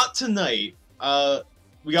 Not tonight.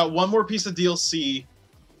 We got one more piece of DLC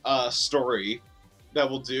story that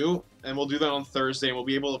we'll do, and we'll do that on Thursday, and we'll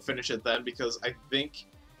be able to finish it then, because I think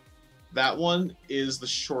that one is the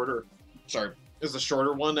shorter... Sorry, is the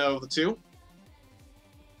shorter one out of the two.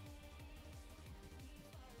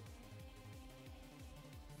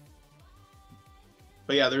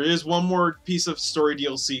 But yeah, there is one more piece of story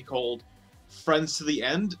DLC called Friends to the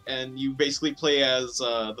End, and you basically play as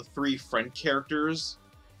the 3 friend characters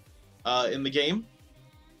in the game.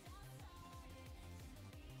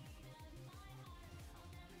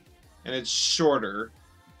 And it's shorter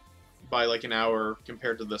by like an hour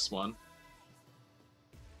compared to this one.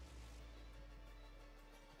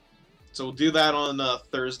 So we'll do that on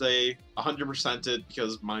Thursday, 100% it,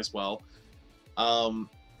 because might as well.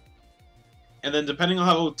 And then depending on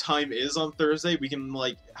how time is on Thursday, we can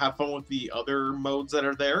like have fun with the other modes that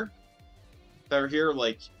are there. That are here,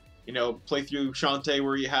 like, you know, play through Shantae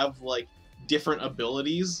where you have, like, different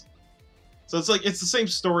abilities. So it's like, it's the same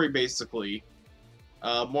story, basically,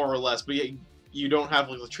 more or less, but you don't have,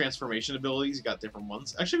 like, the transformation abilities, you got different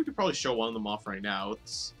ones. Actually, we could probably show one of them off right now.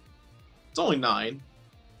 It's only 9.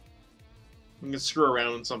 We can screw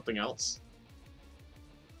around with something else.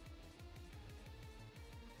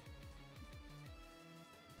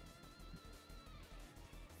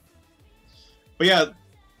 But yeah,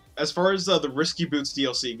 as far as the Risky Boots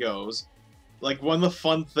DLC goes, like, one of the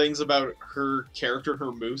fun things about her character,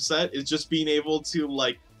 her moveset, is just being able to,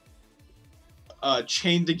 like,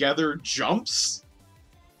 chain together jumps.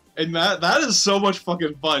 And that is so much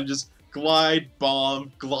fucking fun. Just glide,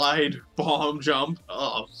 bomb, jump.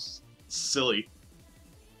 Oh, silly.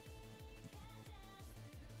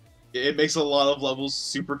 It makes a lot of levels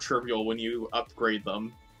super trivial when you upgrade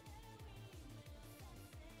them.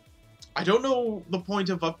 I don't know the point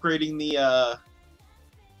of upgrading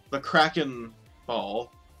the Kraken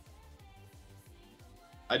ball.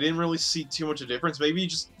 I didn't really see too much of a difference. Maybe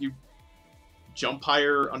you jump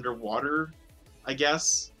higher underwater, I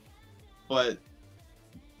guess. But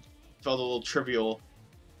felt a little trivial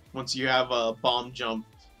once you have a bomb jump.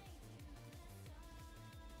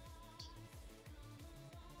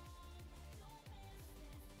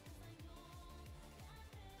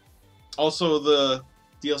 Also, the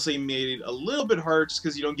DLC made it a little bit hard just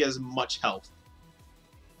because you don't get as much health.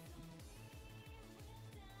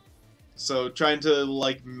 So trying to,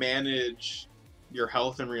 like, manage your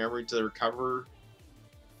health and remembering to recover.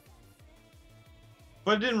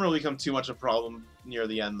 But it didn't really become too much of a problem near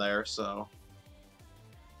the end there, so.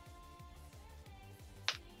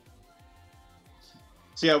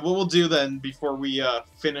 So yeah, what we'll do then before we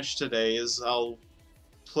finish today is I'll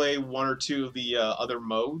play 1 or 2 of the other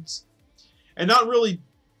modes. And not really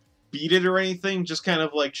beat it or anything, just kind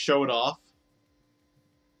of like show it off.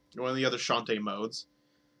 One of the other Shantae modes.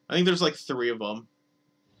 I think there's like 3 of them.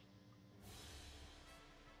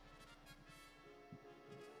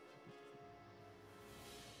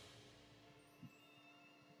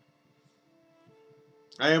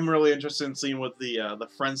 I am really interested in seeing what the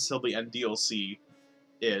Friends Till the End DLC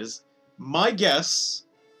is. My guess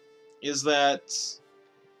is that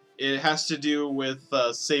it has to do with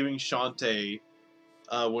saving Shantae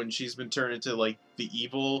when she's been turned into, like, the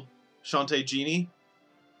evil Shantae Genie.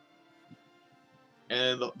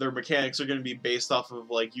 And their mechanics are going to be based off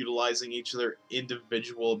of, like, utilizing each of their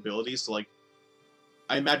individual abilities. So, like,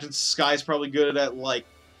 I imagine Sky's probably good at, like,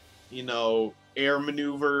 you know, air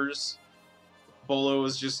maneuvers. Bolo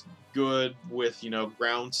is just good with, you know,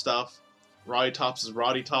 ground stuff. Roddy Tops is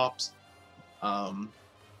Roddy Tops. I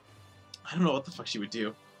don't know what the fuck she would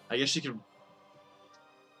do. I guess she could...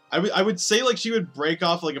 I would say, like, she would break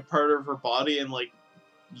off, like, a part of her body and, like,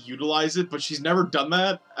 utilize it, but she's never done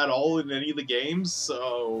that at all in any of the games,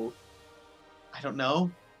 so... I don't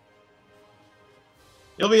know.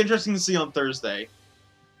 It'll be interesting to see on Thursday.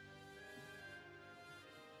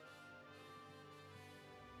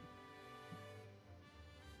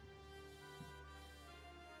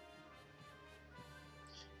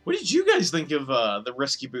 What did you guys think of the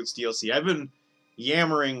Risky Boots DLC? I've been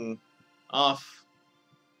yammering off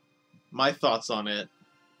my thoughts on it.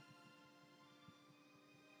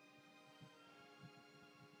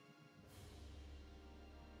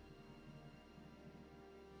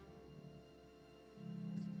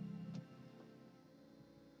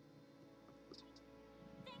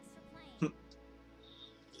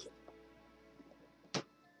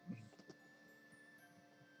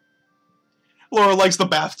 Laura likes the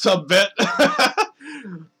bathtub bit.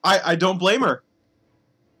 I don't blame her.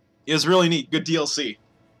 It was really neat. Good DLC.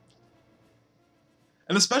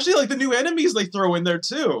 And especially, like, the new enemies they throw in there,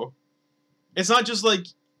 too. It's not just, like...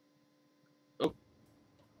 Oh.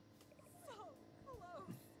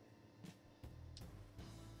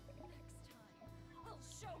 Next time, I'll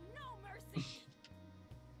show no mercy.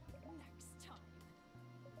 Next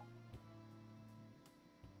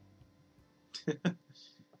time.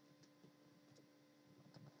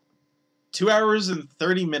 2 hours and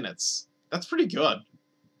 30 minutes. That's pretty good.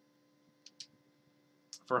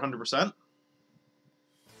 For 100%.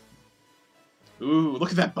 Ooh, look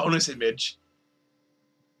at that bonus image.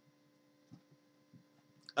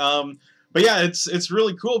 But yeah, it's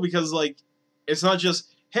really cool because, like, it's not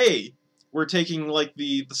just, hey, we're taking, like,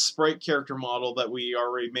 the sprite character model that we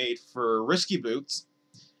already made for Risky Boots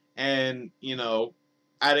and, you know,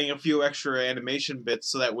 adding a few extra animation bits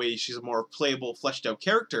so that way she's a more playable, fleshed out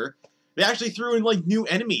character. They actually threw in, like, new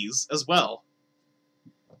enemies as well.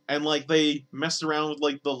 And, like, they messed around with,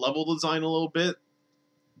 like, the level design a little bit.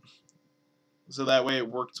 So that way it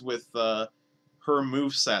worked with her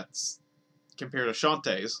movesets compared to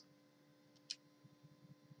Shantae's.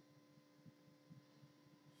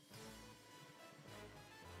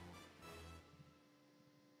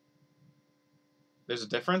 There's a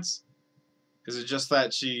difference? Is it just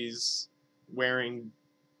that she's wearing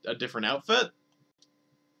a different outfit?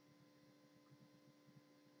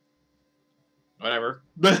 Whatever.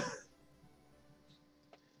 Shantae,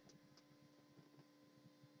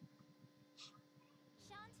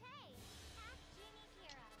 ask Genie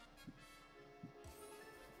Hero.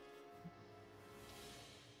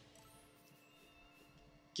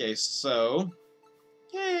 Okay, so...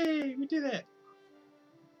 Yay! We did it!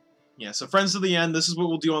 Yeah, so Friends to the End, this is what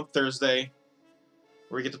we'll do on Thursday.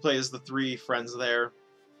 Where we get to play as the 3 friends there.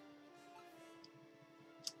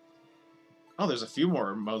 Oh, there's a few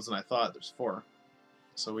more modes than I thought. There's 4.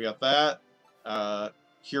 So we got that.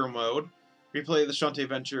 Hero mode. Replay the Shantae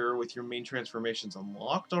adventure with your main transformations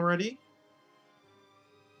unlocked already.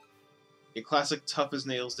 A classic tough as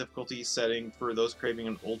nails difficulty setting for those craving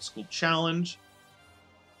an old school challenge.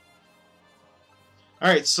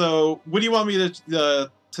 Alright, so what do you want me to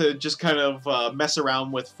just kind of mess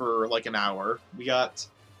around with for like an hour? We got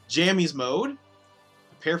Jammies mode.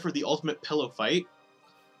 Prepare for the ultimate pillow fight.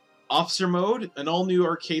 Officer mode, an all-new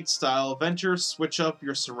arcade-style adventure. Switch up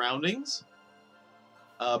your surroundings.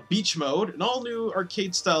 Beach mode, an all-new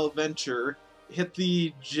arcade-style adventure. Hit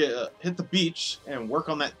the beach and work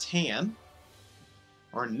on that tan.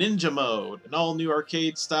 Or ninja mode, an all-new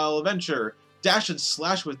arcade-style adventure. Dash and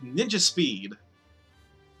slash with ninja speed.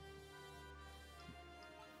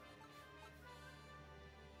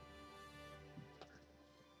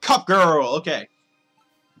 Cup Girl, okay.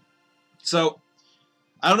 So,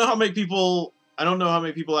 I don't know how many people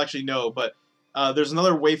actually know, but there's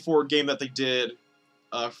another Way Forward game that they did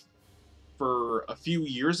for a few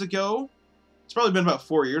years ago. It's probably been about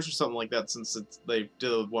 4 years or something like that since they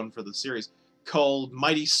did one for the series, called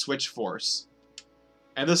Mighty Switch Force.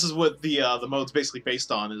 And this is what the mode's basically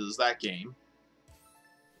based on, is that game.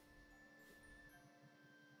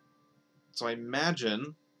 So I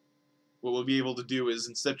imagine what we'll be able to do is,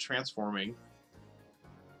 instead of transforming,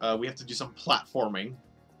 we have to do some platforming.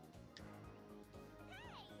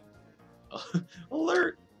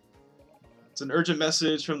 Alert! It's an urgent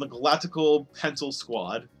message from the Galactical Pencil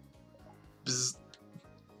Squad. Bzz.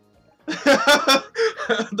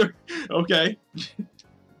 Okay.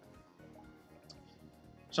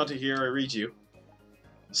 Shantae here, I read you.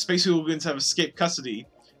 The space hooligans have escaped custody.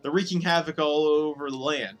 They're wreaking havoc all over the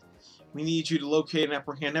land. We need you to locate and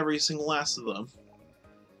apprehend every single last of them.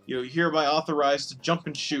 You're hereby authorized to jump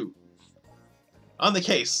and shoot. On the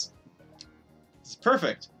case. It's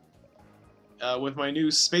perfect. With my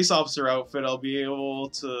new space officer outfit, I'll be able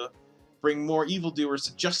to bring more evildoers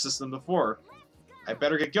to justice than before. I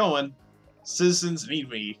better get going. Citizens need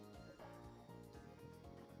me.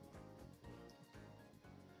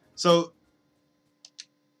 So,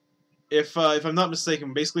 if I'm not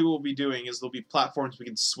mistaken, basically what we'll be doing is there'll be platforms we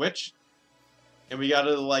can switch, and we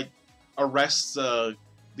gotta, like, arrest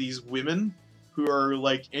these women who are,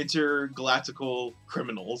 like, intergalactical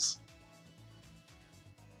criminals.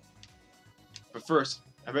 But first,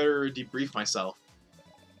 I better debrief myself.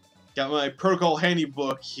 Got my protocol handy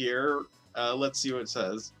book here. Let's see what it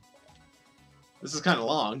says. This is kind of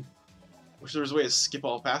long. Wish there was a way to skip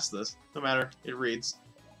all past this. No matter, it reads.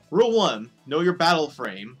 Rule 1. Know your battle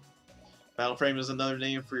frame. Battle frame is another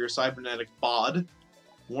name for your cybernetic bod.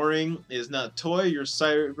 Warning, is not a toy. Your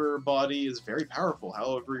cyber body is very powerful.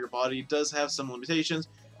 However, your body does have some limitations.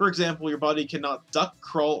 For example, your body cannot duck,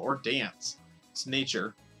 crawl, or dance. It's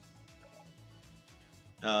nature.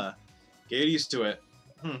 Get used to it.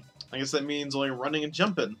 I guess that means only running and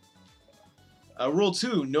jumping. Rule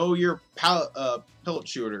 2. Know your pellet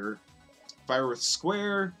shooter. Fire with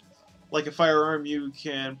square. Like a firearm, you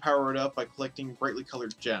can power it up by collecting brightly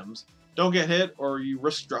colored gems. Don't get hit, or you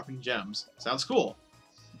risk dropping gems. Sounds cool.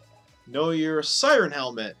 Know your siren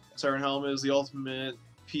helmet. Siren helmet is the ultimate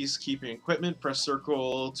peacekeeping equipment. Press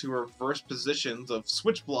circle to reverse positions of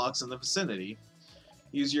switch blocks in the vicinity.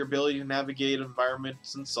 Use your ability to navigate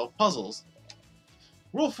environments and solve puzzles.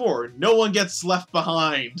 Rule 4. No one gets left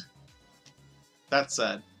behind. That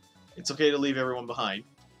said, it's okay to leave everyone behind.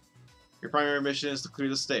 Your primary mission is to clear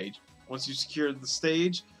the stage. Once you secure the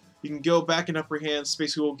stage, you can go back and apprehend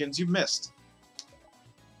space hooligans you missed.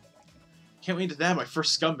 Can't wait to nab my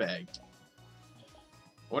first scumbag.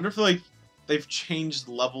 I wonder if, like, they've changed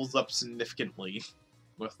levels up significantly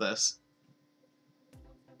with this.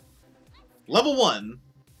 Level 1.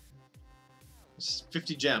 It's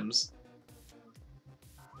 50 gems.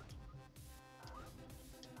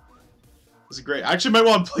 This is great. I actually might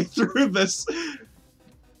want to play through this.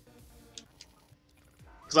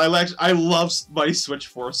 Because I love Mighty Switch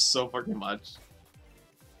Force so fucking much.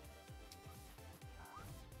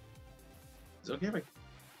 Is it okay if I...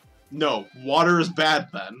 No, water is bad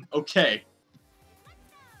then. Okay.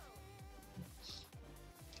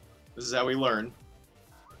 This is how we learn.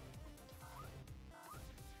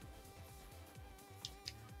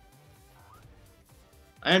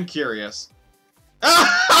 I am curious.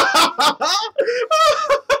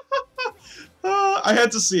 I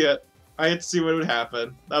had to see it. I had to see what would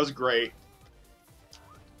happen. That was great.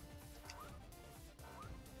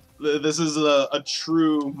 This is a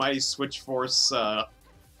true Mighty Switch Force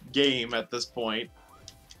game at this point.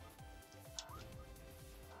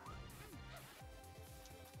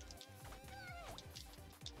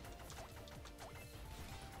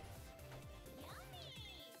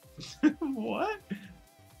 What?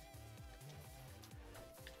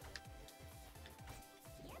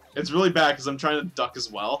 It's really bad because I'm trying to duck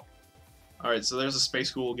as well. Alright, so there's a Space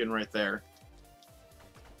Hooligan right there.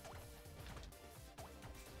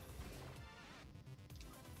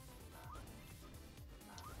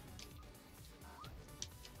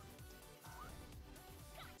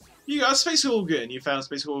 You got a Space Hooligan! You found a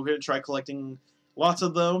Space Hooligan, try collecting lots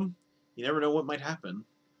of them. You never know what might happen.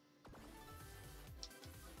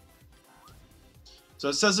 So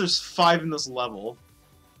it says there's 5 in this level.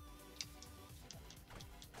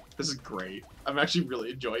 This is great. I'm actually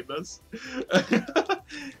really enjoying this.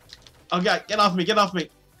 Oh god, get off me, get off me!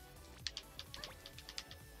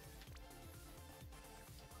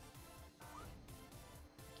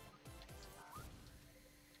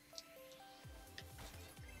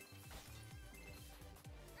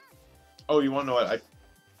 Oh, you wanna know what?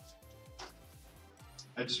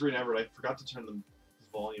 I just remembered, I forgot to turn the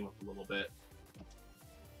volume up a little bit.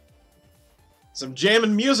 Some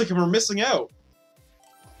jamming music and we're missing out!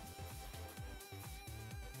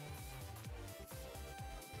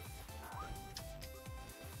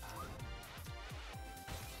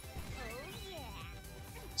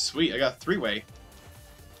 Sweet, I got a 3-way.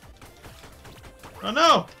 Oh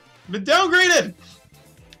no! I've been downgraded!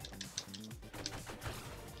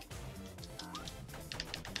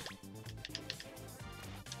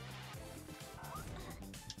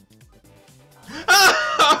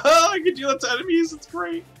 I can do that to enemies, it's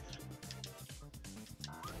great!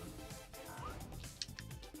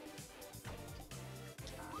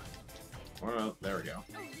 Oh, there we go.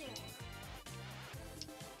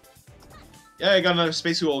 Yeah, I got another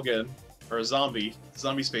Space Hooligan. Or a zombie.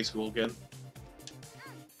 Zombie Space Hooligan.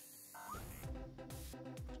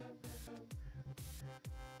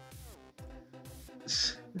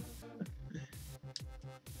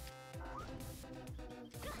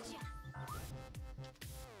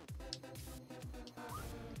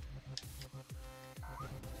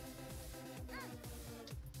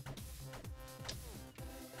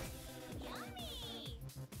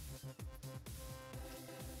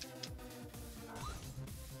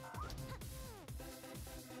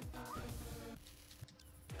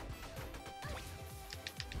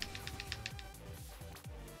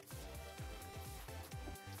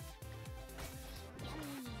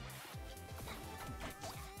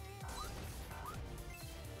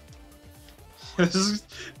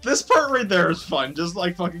 This part right there is fun, just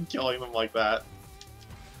like fucking killing them like that.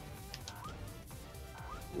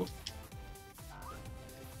 Whoop.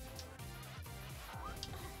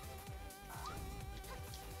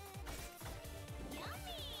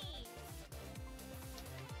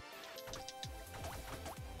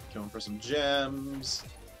 Going for some gems.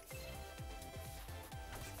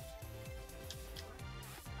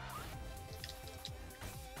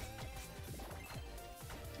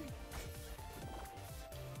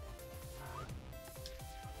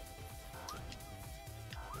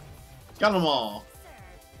 Got them all.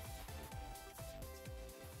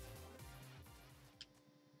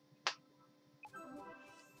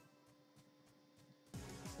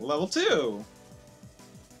 Level 2.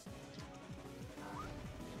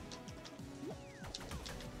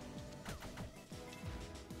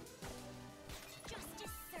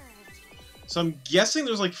 So I'm guessing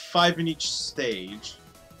there's like 5 in each stage.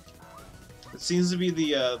 It seems to be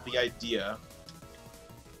the idea.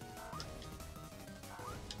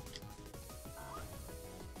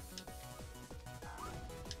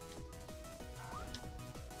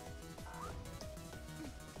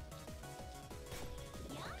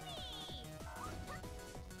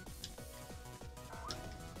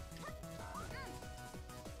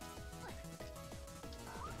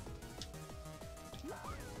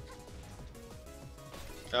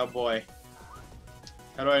 Oh boy.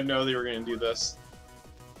 How do I know they were gonna do this?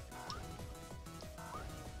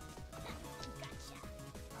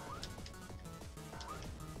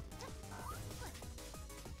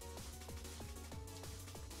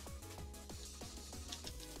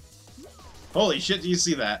 Holy shit, do you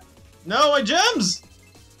see that? No, my gems!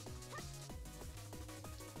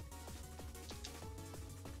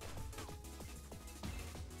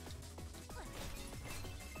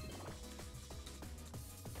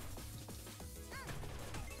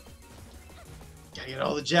 Gotta get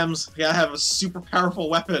all the gems. Gotta have a super powerful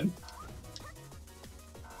weapon.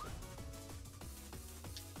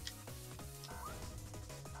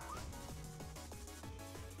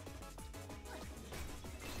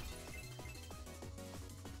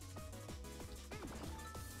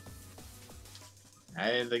 I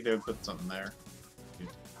didn't think they would put something there.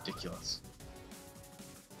 Ridiculous.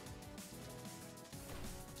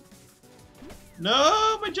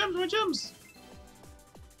 No, my gems, my gems!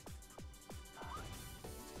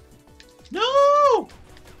 No!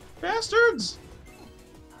 Bastards!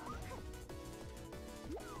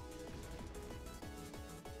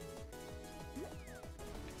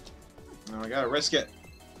 Oh, I gotta risk it.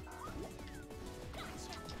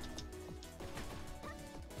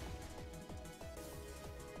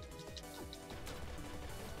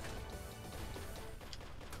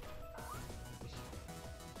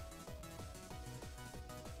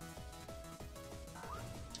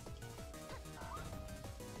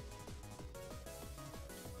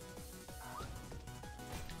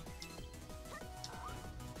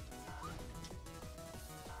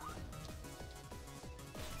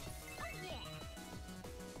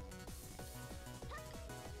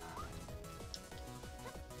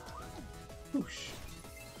 Whoosh.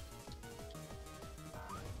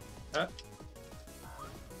 Huh?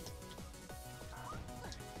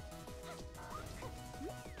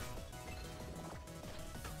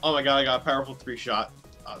 Oh my god, I got a powerful 3-shot.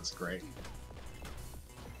 Oh, that's great.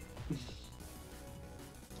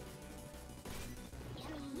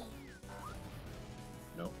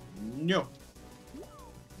 No. No.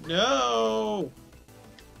 No!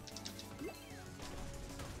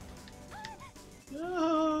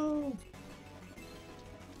 No!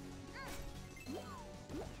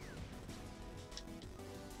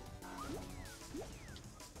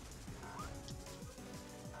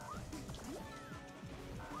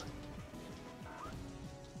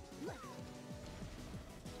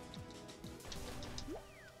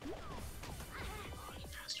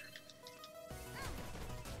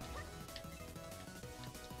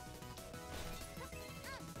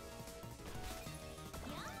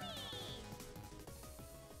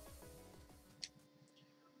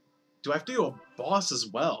 Do I have to do a boss as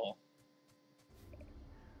well?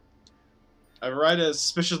 I arrived at a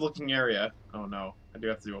suspicious looking area. Oh no, I do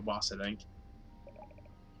have to do a boss, I think.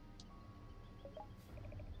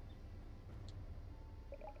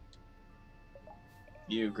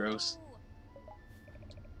 Ew, gross.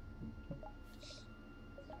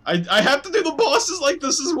 I have to do the bosses like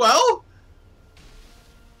this as well?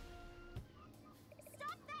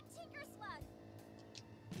 Stop that tinker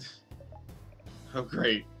slug! Oh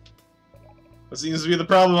great. What seems to be the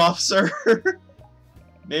problem, officer?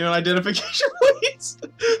 Name and identification, please.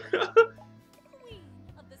 Queen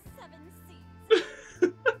of the Seven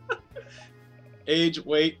Seas. Age,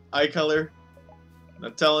 weight, eye color.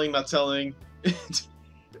 Not telling, not telling.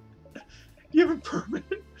 You have a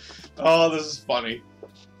permit? Oh, this is funny.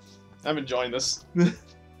 I'm enjoying this.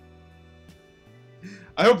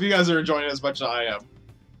 I hope you guys are enjoying it as much as I am.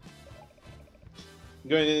 I'm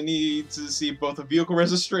going to need to see both a vehicle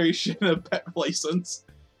registration and a pet license.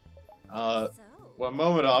 So, One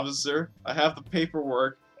moment, officer. I have the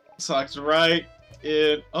paperwork. Sucks right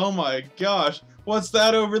in. Oh my gosh. What's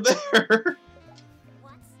that over there?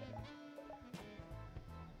 What?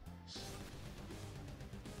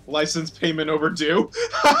 License payment overdue.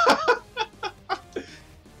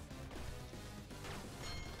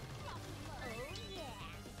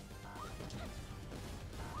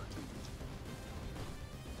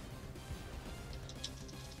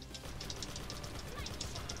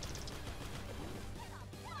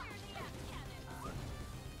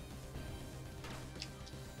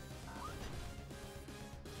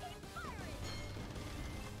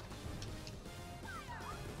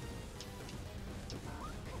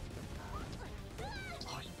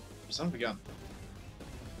 Oh yeah! Son of a gun.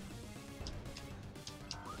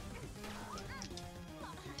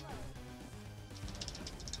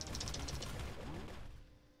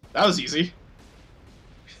 That was easy.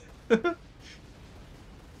 Damn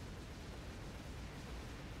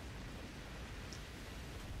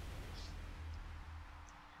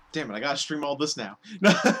it, I gotta stream all this now.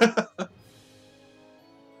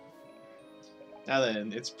 Now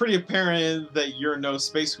then, it's pretty apparent that you're no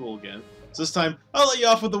space hooligan. So this time, I'll let you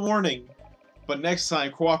off with a warning. But next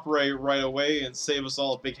time, cooperate right away and save us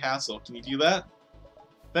all a big hassle. Can you do that?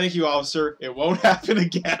 Thank you, officer. It won't happen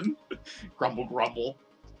again. Grumble, grumble.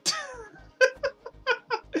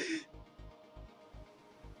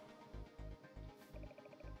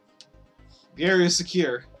 The area is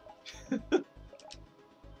secure. Stage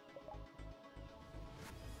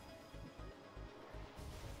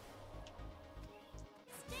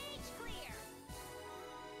clear.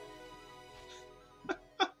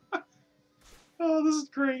 Oh, this is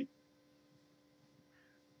great.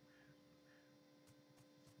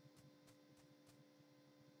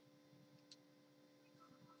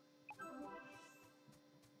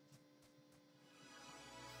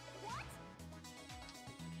 What?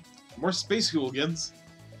 More space hooligans.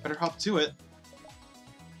 Better hop to it.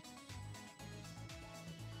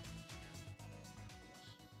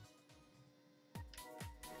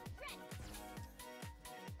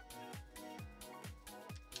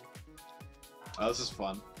 Oh, this is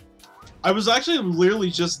fun. I was actually literally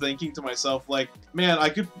just thinking to myself, like, man, I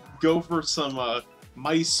could go for some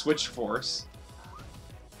Mighty Switch Force.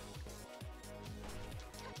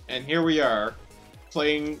 And here we are,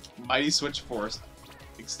 playing Mighty Switch Force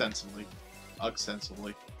extensively.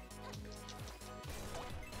 Extensively.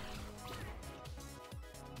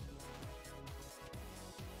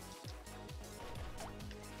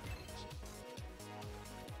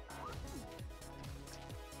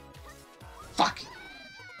 Fuck!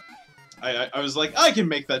 I was like, I can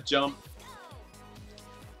make that jump.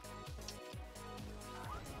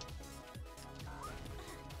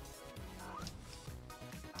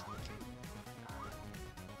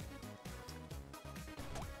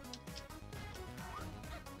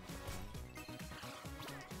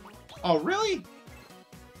 Oh, really?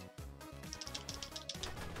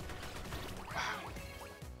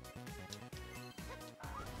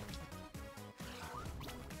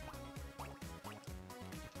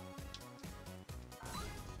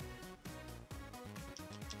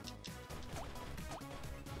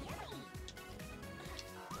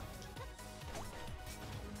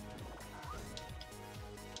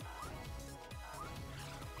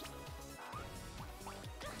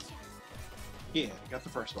 Yeah, got the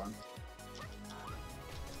first one.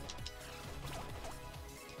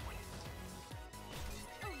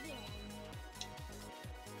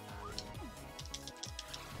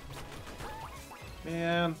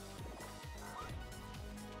 Man.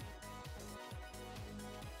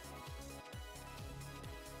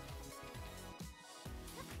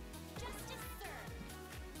 Justice served.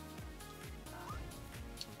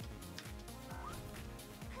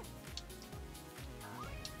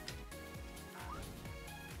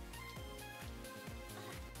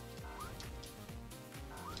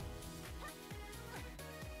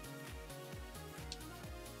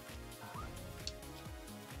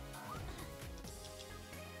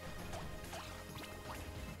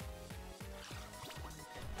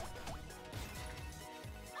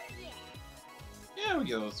 Yeah, we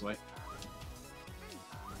go this way.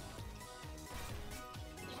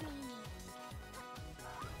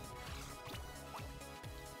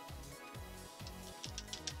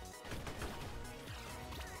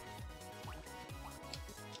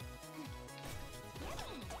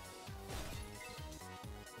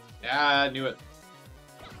 Yeah, I knew it.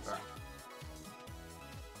 Alright.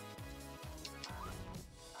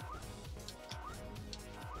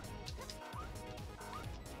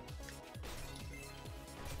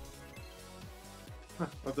 Huh,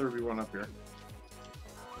 thought there would be one up here.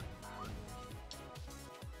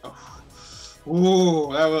 Oh.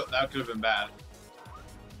 Ooh, that could have been bad.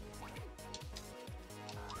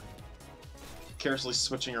 Carelessly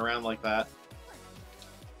switching around like that.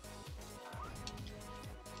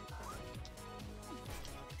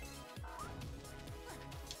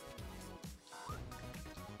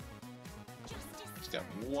 Just got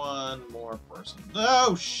one more person.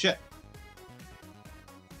 Oh, shit!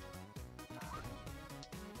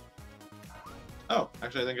 Oh,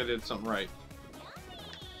 actually, I think I did something right.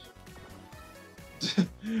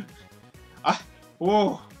 Ah!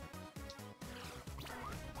 Whoa!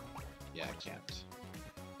 Yeah, I can't.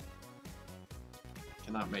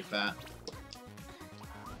 Cannot make that.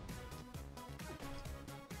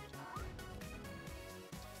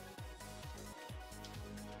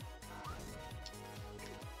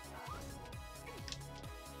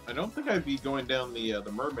 I don't think I'd be going down the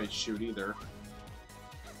mermaid chute either.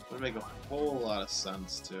 Would make a whole lot of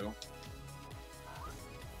sense too.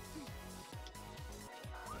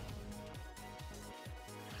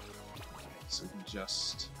 Okay, so we can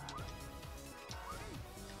just.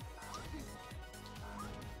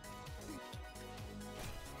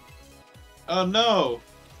 Oh no!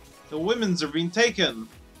 The women's are being taken!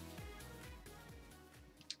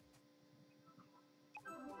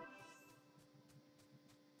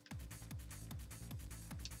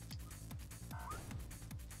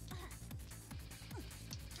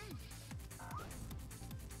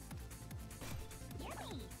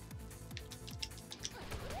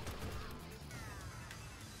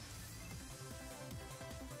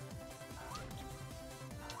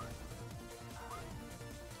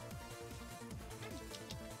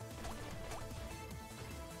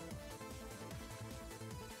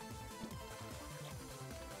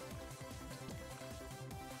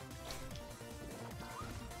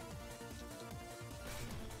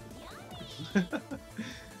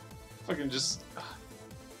 Fucking just...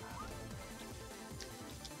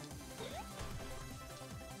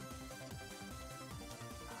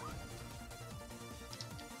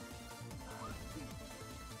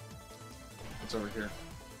 What's over here?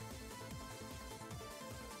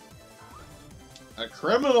 A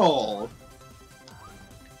criminal!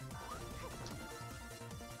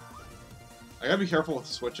 I gotta be careful with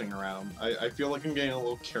switching around. I feel like I'm getting a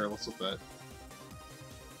little careless with that.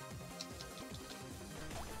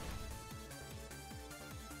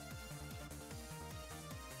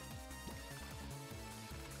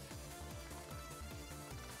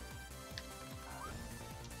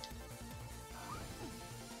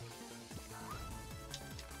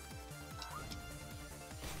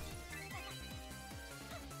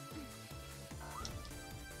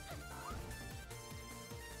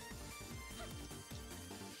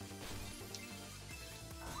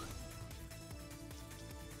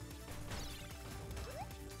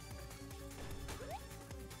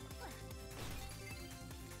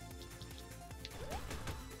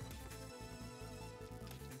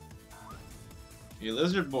 You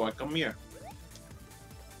lizard boy, come here.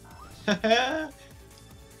 I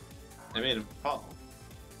made him fall.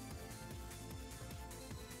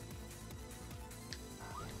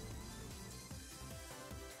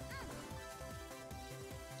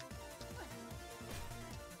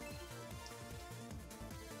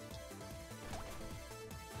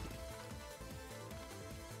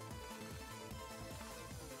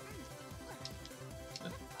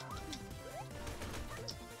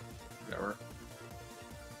 Whatever.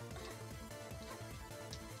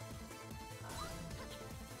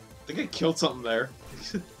 I think I killed something there.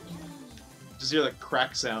 Just hear the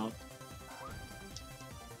crack sound.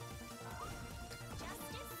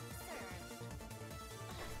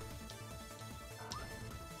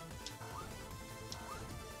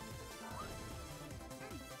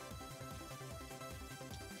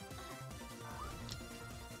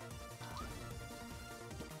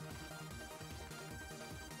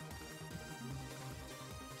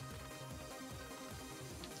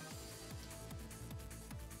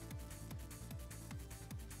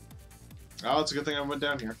 Oh, it's a good thing I went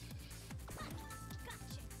down here.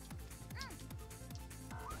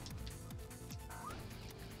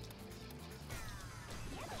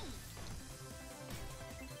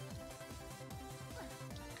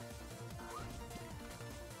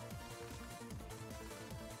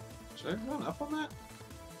 Should I have gone up on that?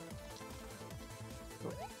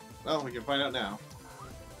 Well, we can find out now.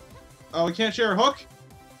 Oh, we can't share a hook?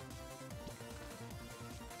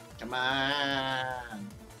 Come on!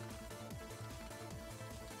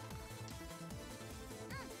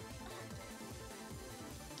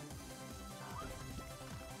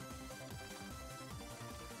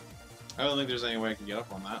 I don't think there's any way I can get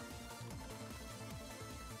up on that.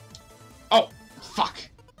 Oh! Fuck!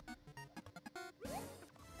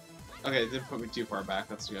 Okay, it didn't put me too far back,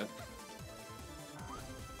 that's good.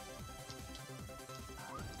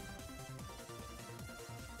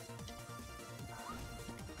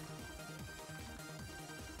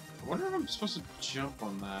 I wonder if I'm supposed to jump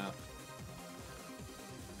on that.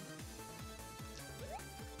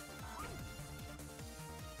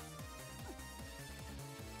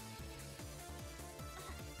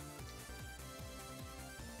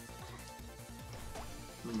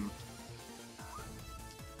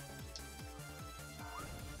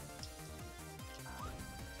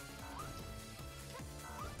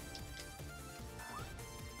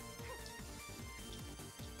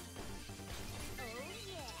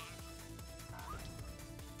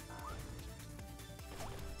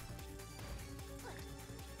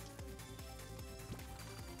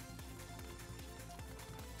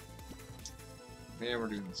 Yeah, we're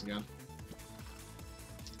doing this again.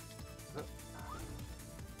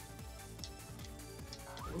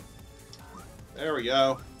 There we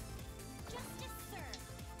go.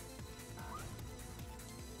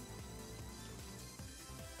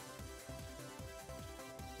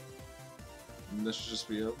 And this should just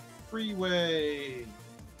be a freeway.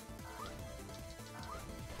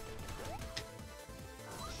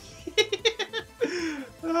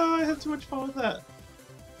 Oh, I had too much fun with that.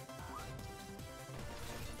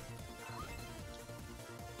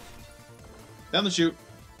 Down the chute.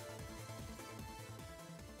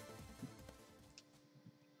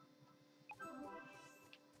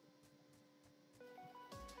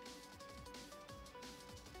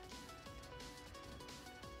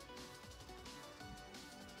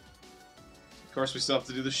 Of course, we still have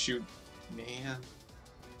to do the chute. Man.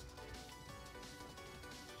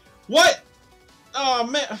 What? Oh,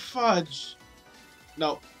 man. Fudge.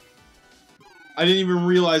 No. I didn't even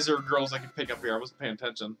realize there were girls I could pick up here. I wasn't paying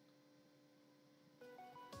attention.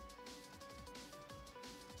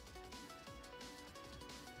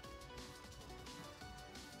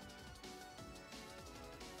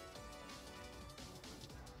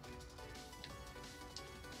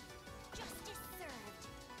 Justice served.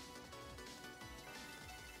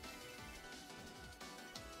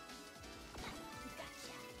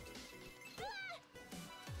 Gotcha.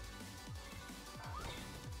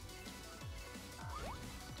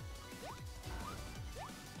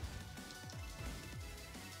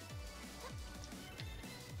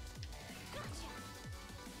 Gotcha.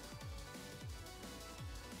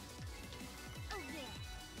 Oh yeah.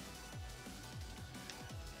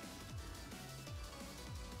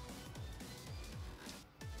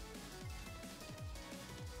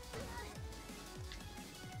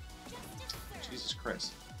 Justice served. Jesus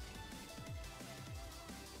Christ.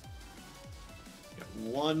 Got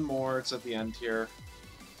one more. It's at the end here.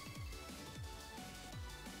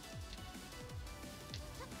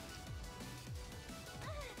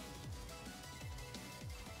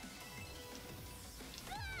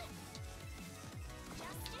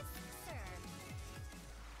 Justice served.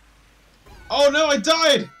 Oh no, I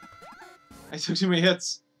died! I took too many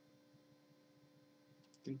hits.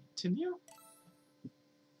 Continue?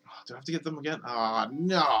 Oh, do I have to get them again? Ah,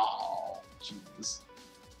 no! Jeez.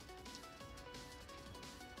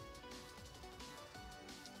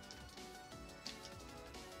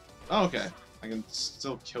 Oh, okay. I can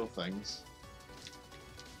still kill things.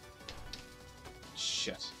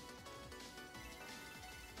 Shit.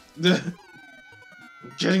 I'm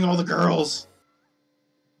getting all the girls!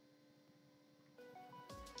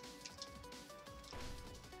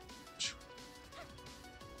 Gotcha.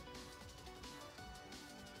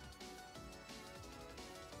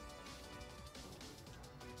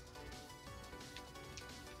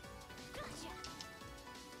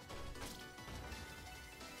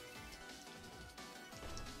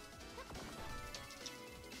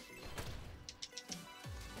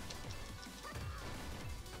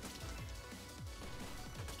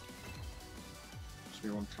 Should be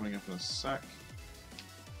one coming up in a sec.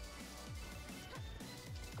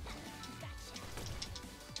 Gotcha.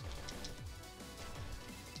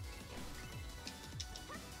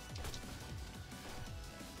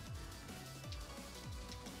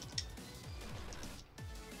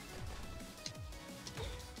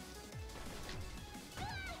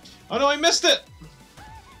 Oh no, I missed it!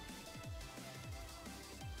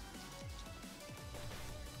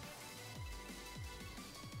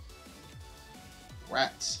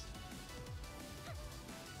 Rats.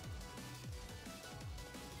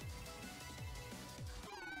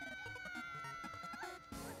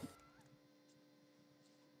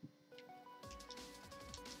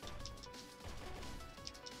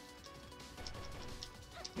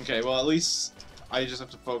 Okay, well at least I just have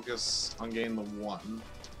to focus on getting the one.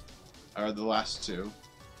 Or the last two.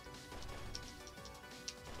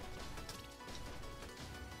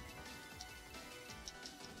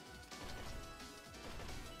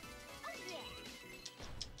 Oh yeah.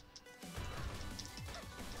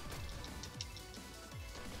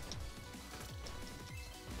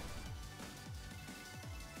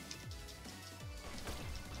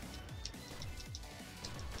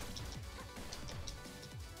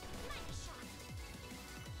 Nice shot.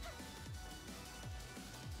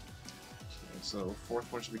 Okay, so the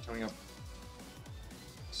fourth one should be coming up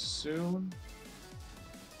soon.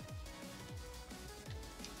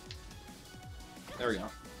 There we go.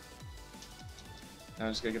 Now I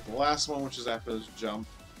just gotta get the last one, which is after this jump.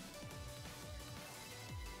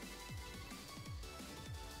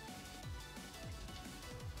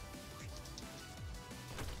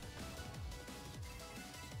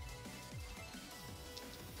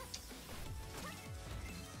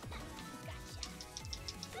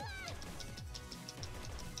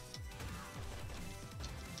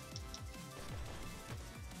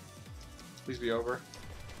 Please be over.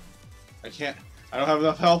 I can't. I don't have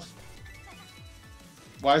enough health.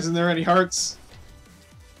 Why isn't there any hearts?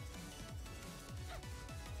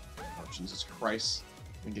 Oh, Jesus Christ.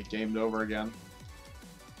 I'm gonna get gamed over again.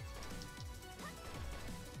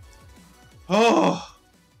 Oh!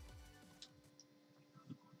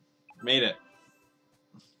 Made it.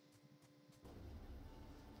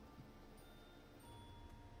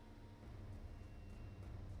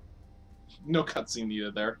 No cutscene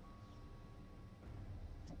needed there.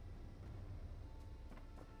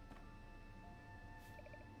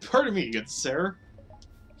 Pardon me, good sir.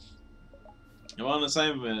 I'm on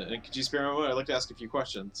assignment, and could you spare me a moment? I'd like to ask a few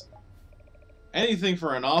questions. Anything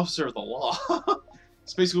for an officer of the law.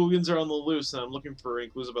 Space hooligans are on the loose, and I'm looking for any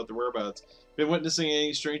clues about their whereabouts. Been witnessing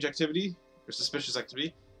any strange activity or suspicious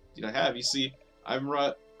activity? Did I have? You see, I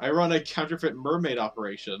run a counterfeit mermaid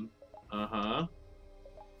operation. Uh-huh.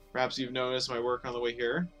 Perhaps you've noticed my work on the way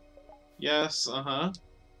here? Yes, uh-huh.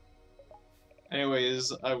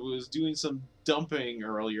 Anyways, I was doing some dumping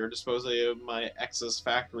earlier, disposing of my excess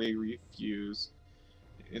factory refuse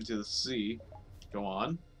into the sea. Go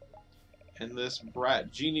on. And this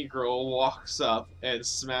brat Genie girl walks up and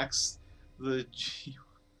smacks the G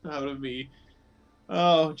out of me.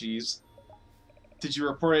 Oh, jeez. Did you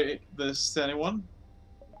report this to anyone?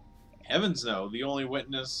 Heavens no. The only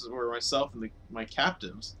witness were myself and my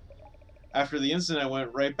captives. After the incident, I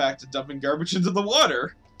went right back to dumping garbage into the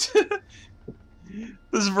water.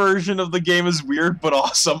 This version of the game is weird but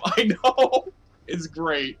awesome. I know. It's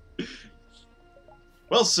great.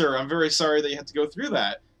 Well, sir, I'm very sorry that you had to go through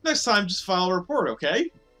that. Next time, just file a report,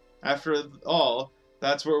 okay? After all,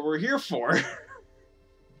 that's what we're here for.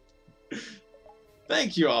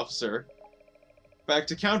 Thank you, officer. Back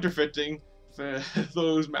to counterfeiting.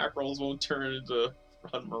 Those mackerels won't turn into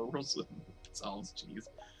unmerals and salts, jeez.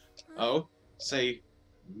 Oh, say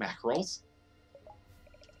mackerels?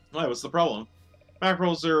 Why, what's the problem?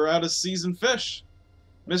 Mackerels are out of season fish.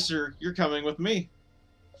 Mister, you're coming with me.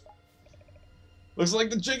 Looks like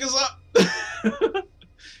the jig is up.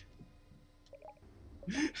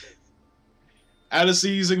 Out of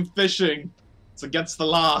season fishing. It's against the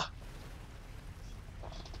law.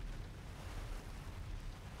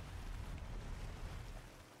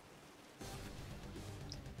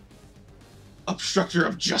 Obstructor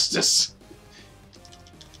of justice.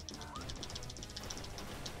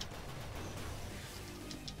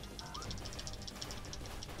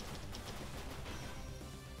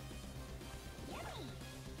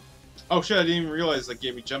 Oh shit, I didn't even realize that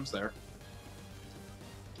gave me jumps there.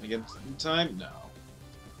 Can I get in time? No.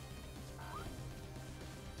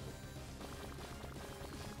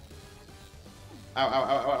 Ow, ow, ow,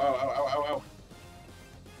 ow, ow, ow, ow, ow, ow.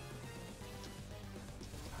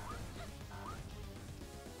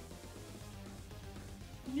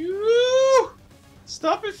 You!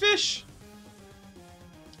 Stop it, fish!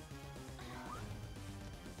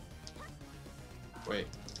 Wait.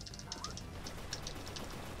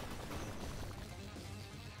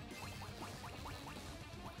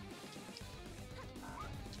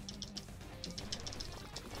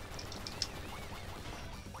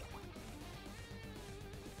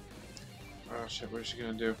 Oh shit, what is she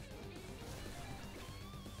gonna do?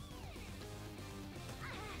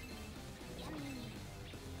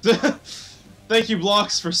 Thank you,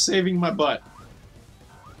 Blocks, for saving my butt.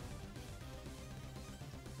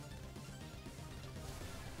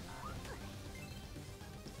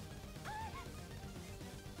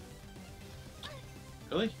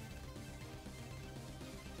 Really?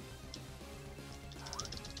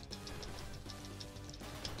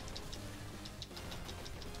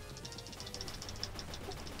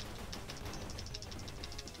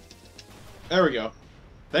 There we go.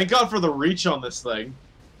 Thank God for the reach on this thing.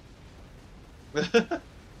 Do I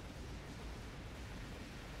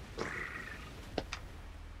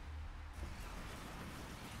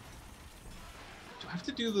have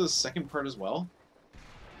to do the second part as well?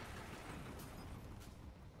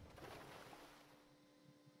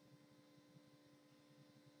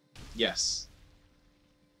 Yes.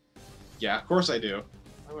 Yeah, of course I do.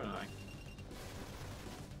 Why wouldn't I?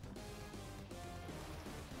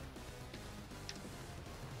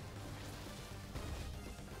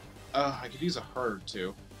 I could use a heart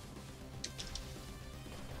too.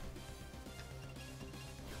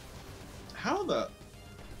 How the...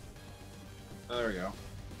 Oh, there we go.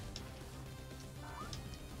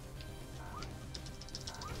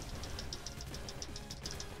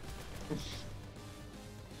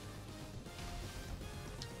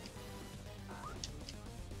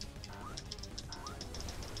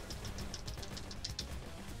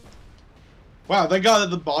 Wow, thank God that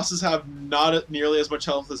the bosses have not nearly as much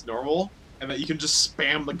health as normal, and that you can just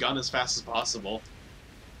spam the gun as fast as possible.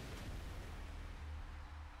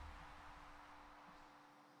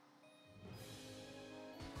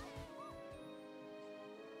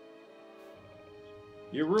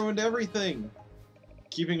 You ruined everything!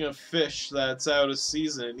 Keeping a fish that's out of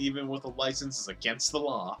season, even with a license, is against the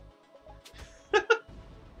law.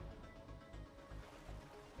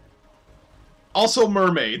 Also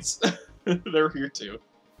mermaids! They're here too.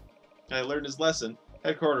 I learned his lesson.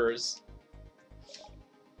 Headquarters.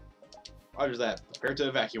 Roger that. Prepare to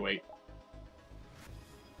evacuate.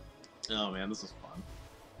 Oh man, this was fun.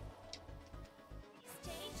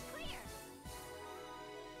 Stage clear.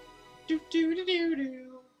 Do do do do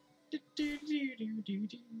do.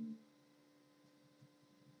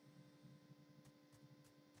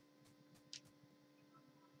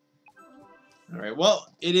 Alright, well,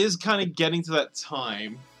 it is kind of getting to that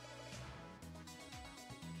time.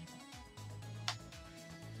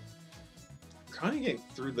 Kind of getting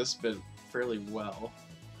through this bit fairly well.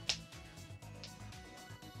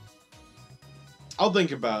 I'll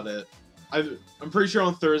think about it. I'm pretty sure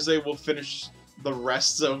on Thursday we'll finish the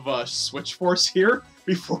rest of Switch Force here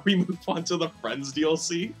before we move on to the Friends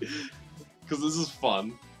DLC. Because this is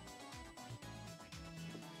fun.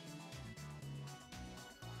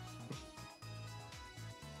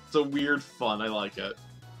 It's a weird fun, I like it.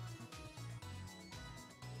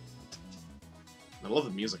 I love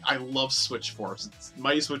the music. I love Switch Force.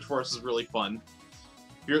 Mighty Switch Force is really fun.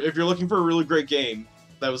 If you're looking for a really great game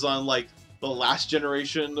that was on, like, the last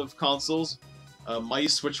generation of consoles, Mighty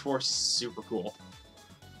Switch Force is super cool.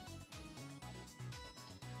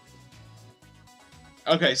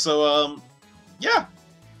 Okay, so, yeah.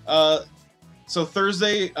 So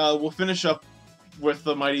Thursday, we'll finish up with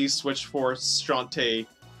the Mighty Switch Force Shantae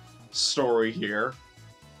story here.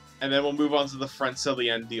 And then we'll move on to the Friends Till the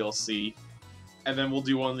End DLC. And then we'll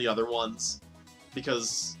do one of the other ones.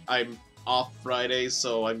 Because I'm off Friday,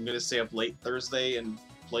 so I'm gonna stay up late Thursday and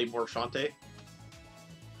play more Shantae.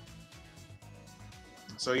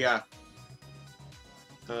 So yeah.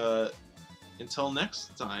 Until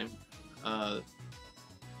next time,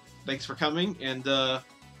 thanks for coming, and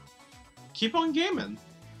keep on gaming.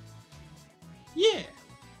 Yeah!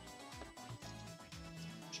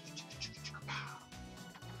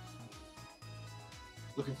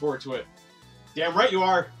 Looking forward to it. Damn right you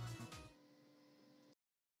are!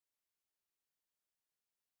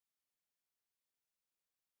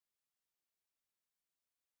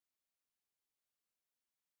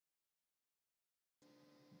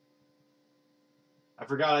 I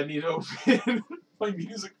forgot I need to open my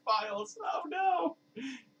music files. Oh no!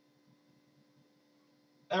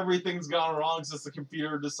 Everything's gone wrong since the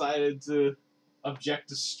computer decided to object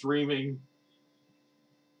to streaming.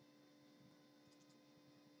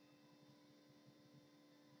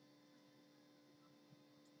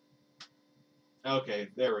 Okay,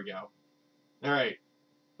 there we go. Alright,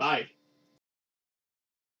 bye.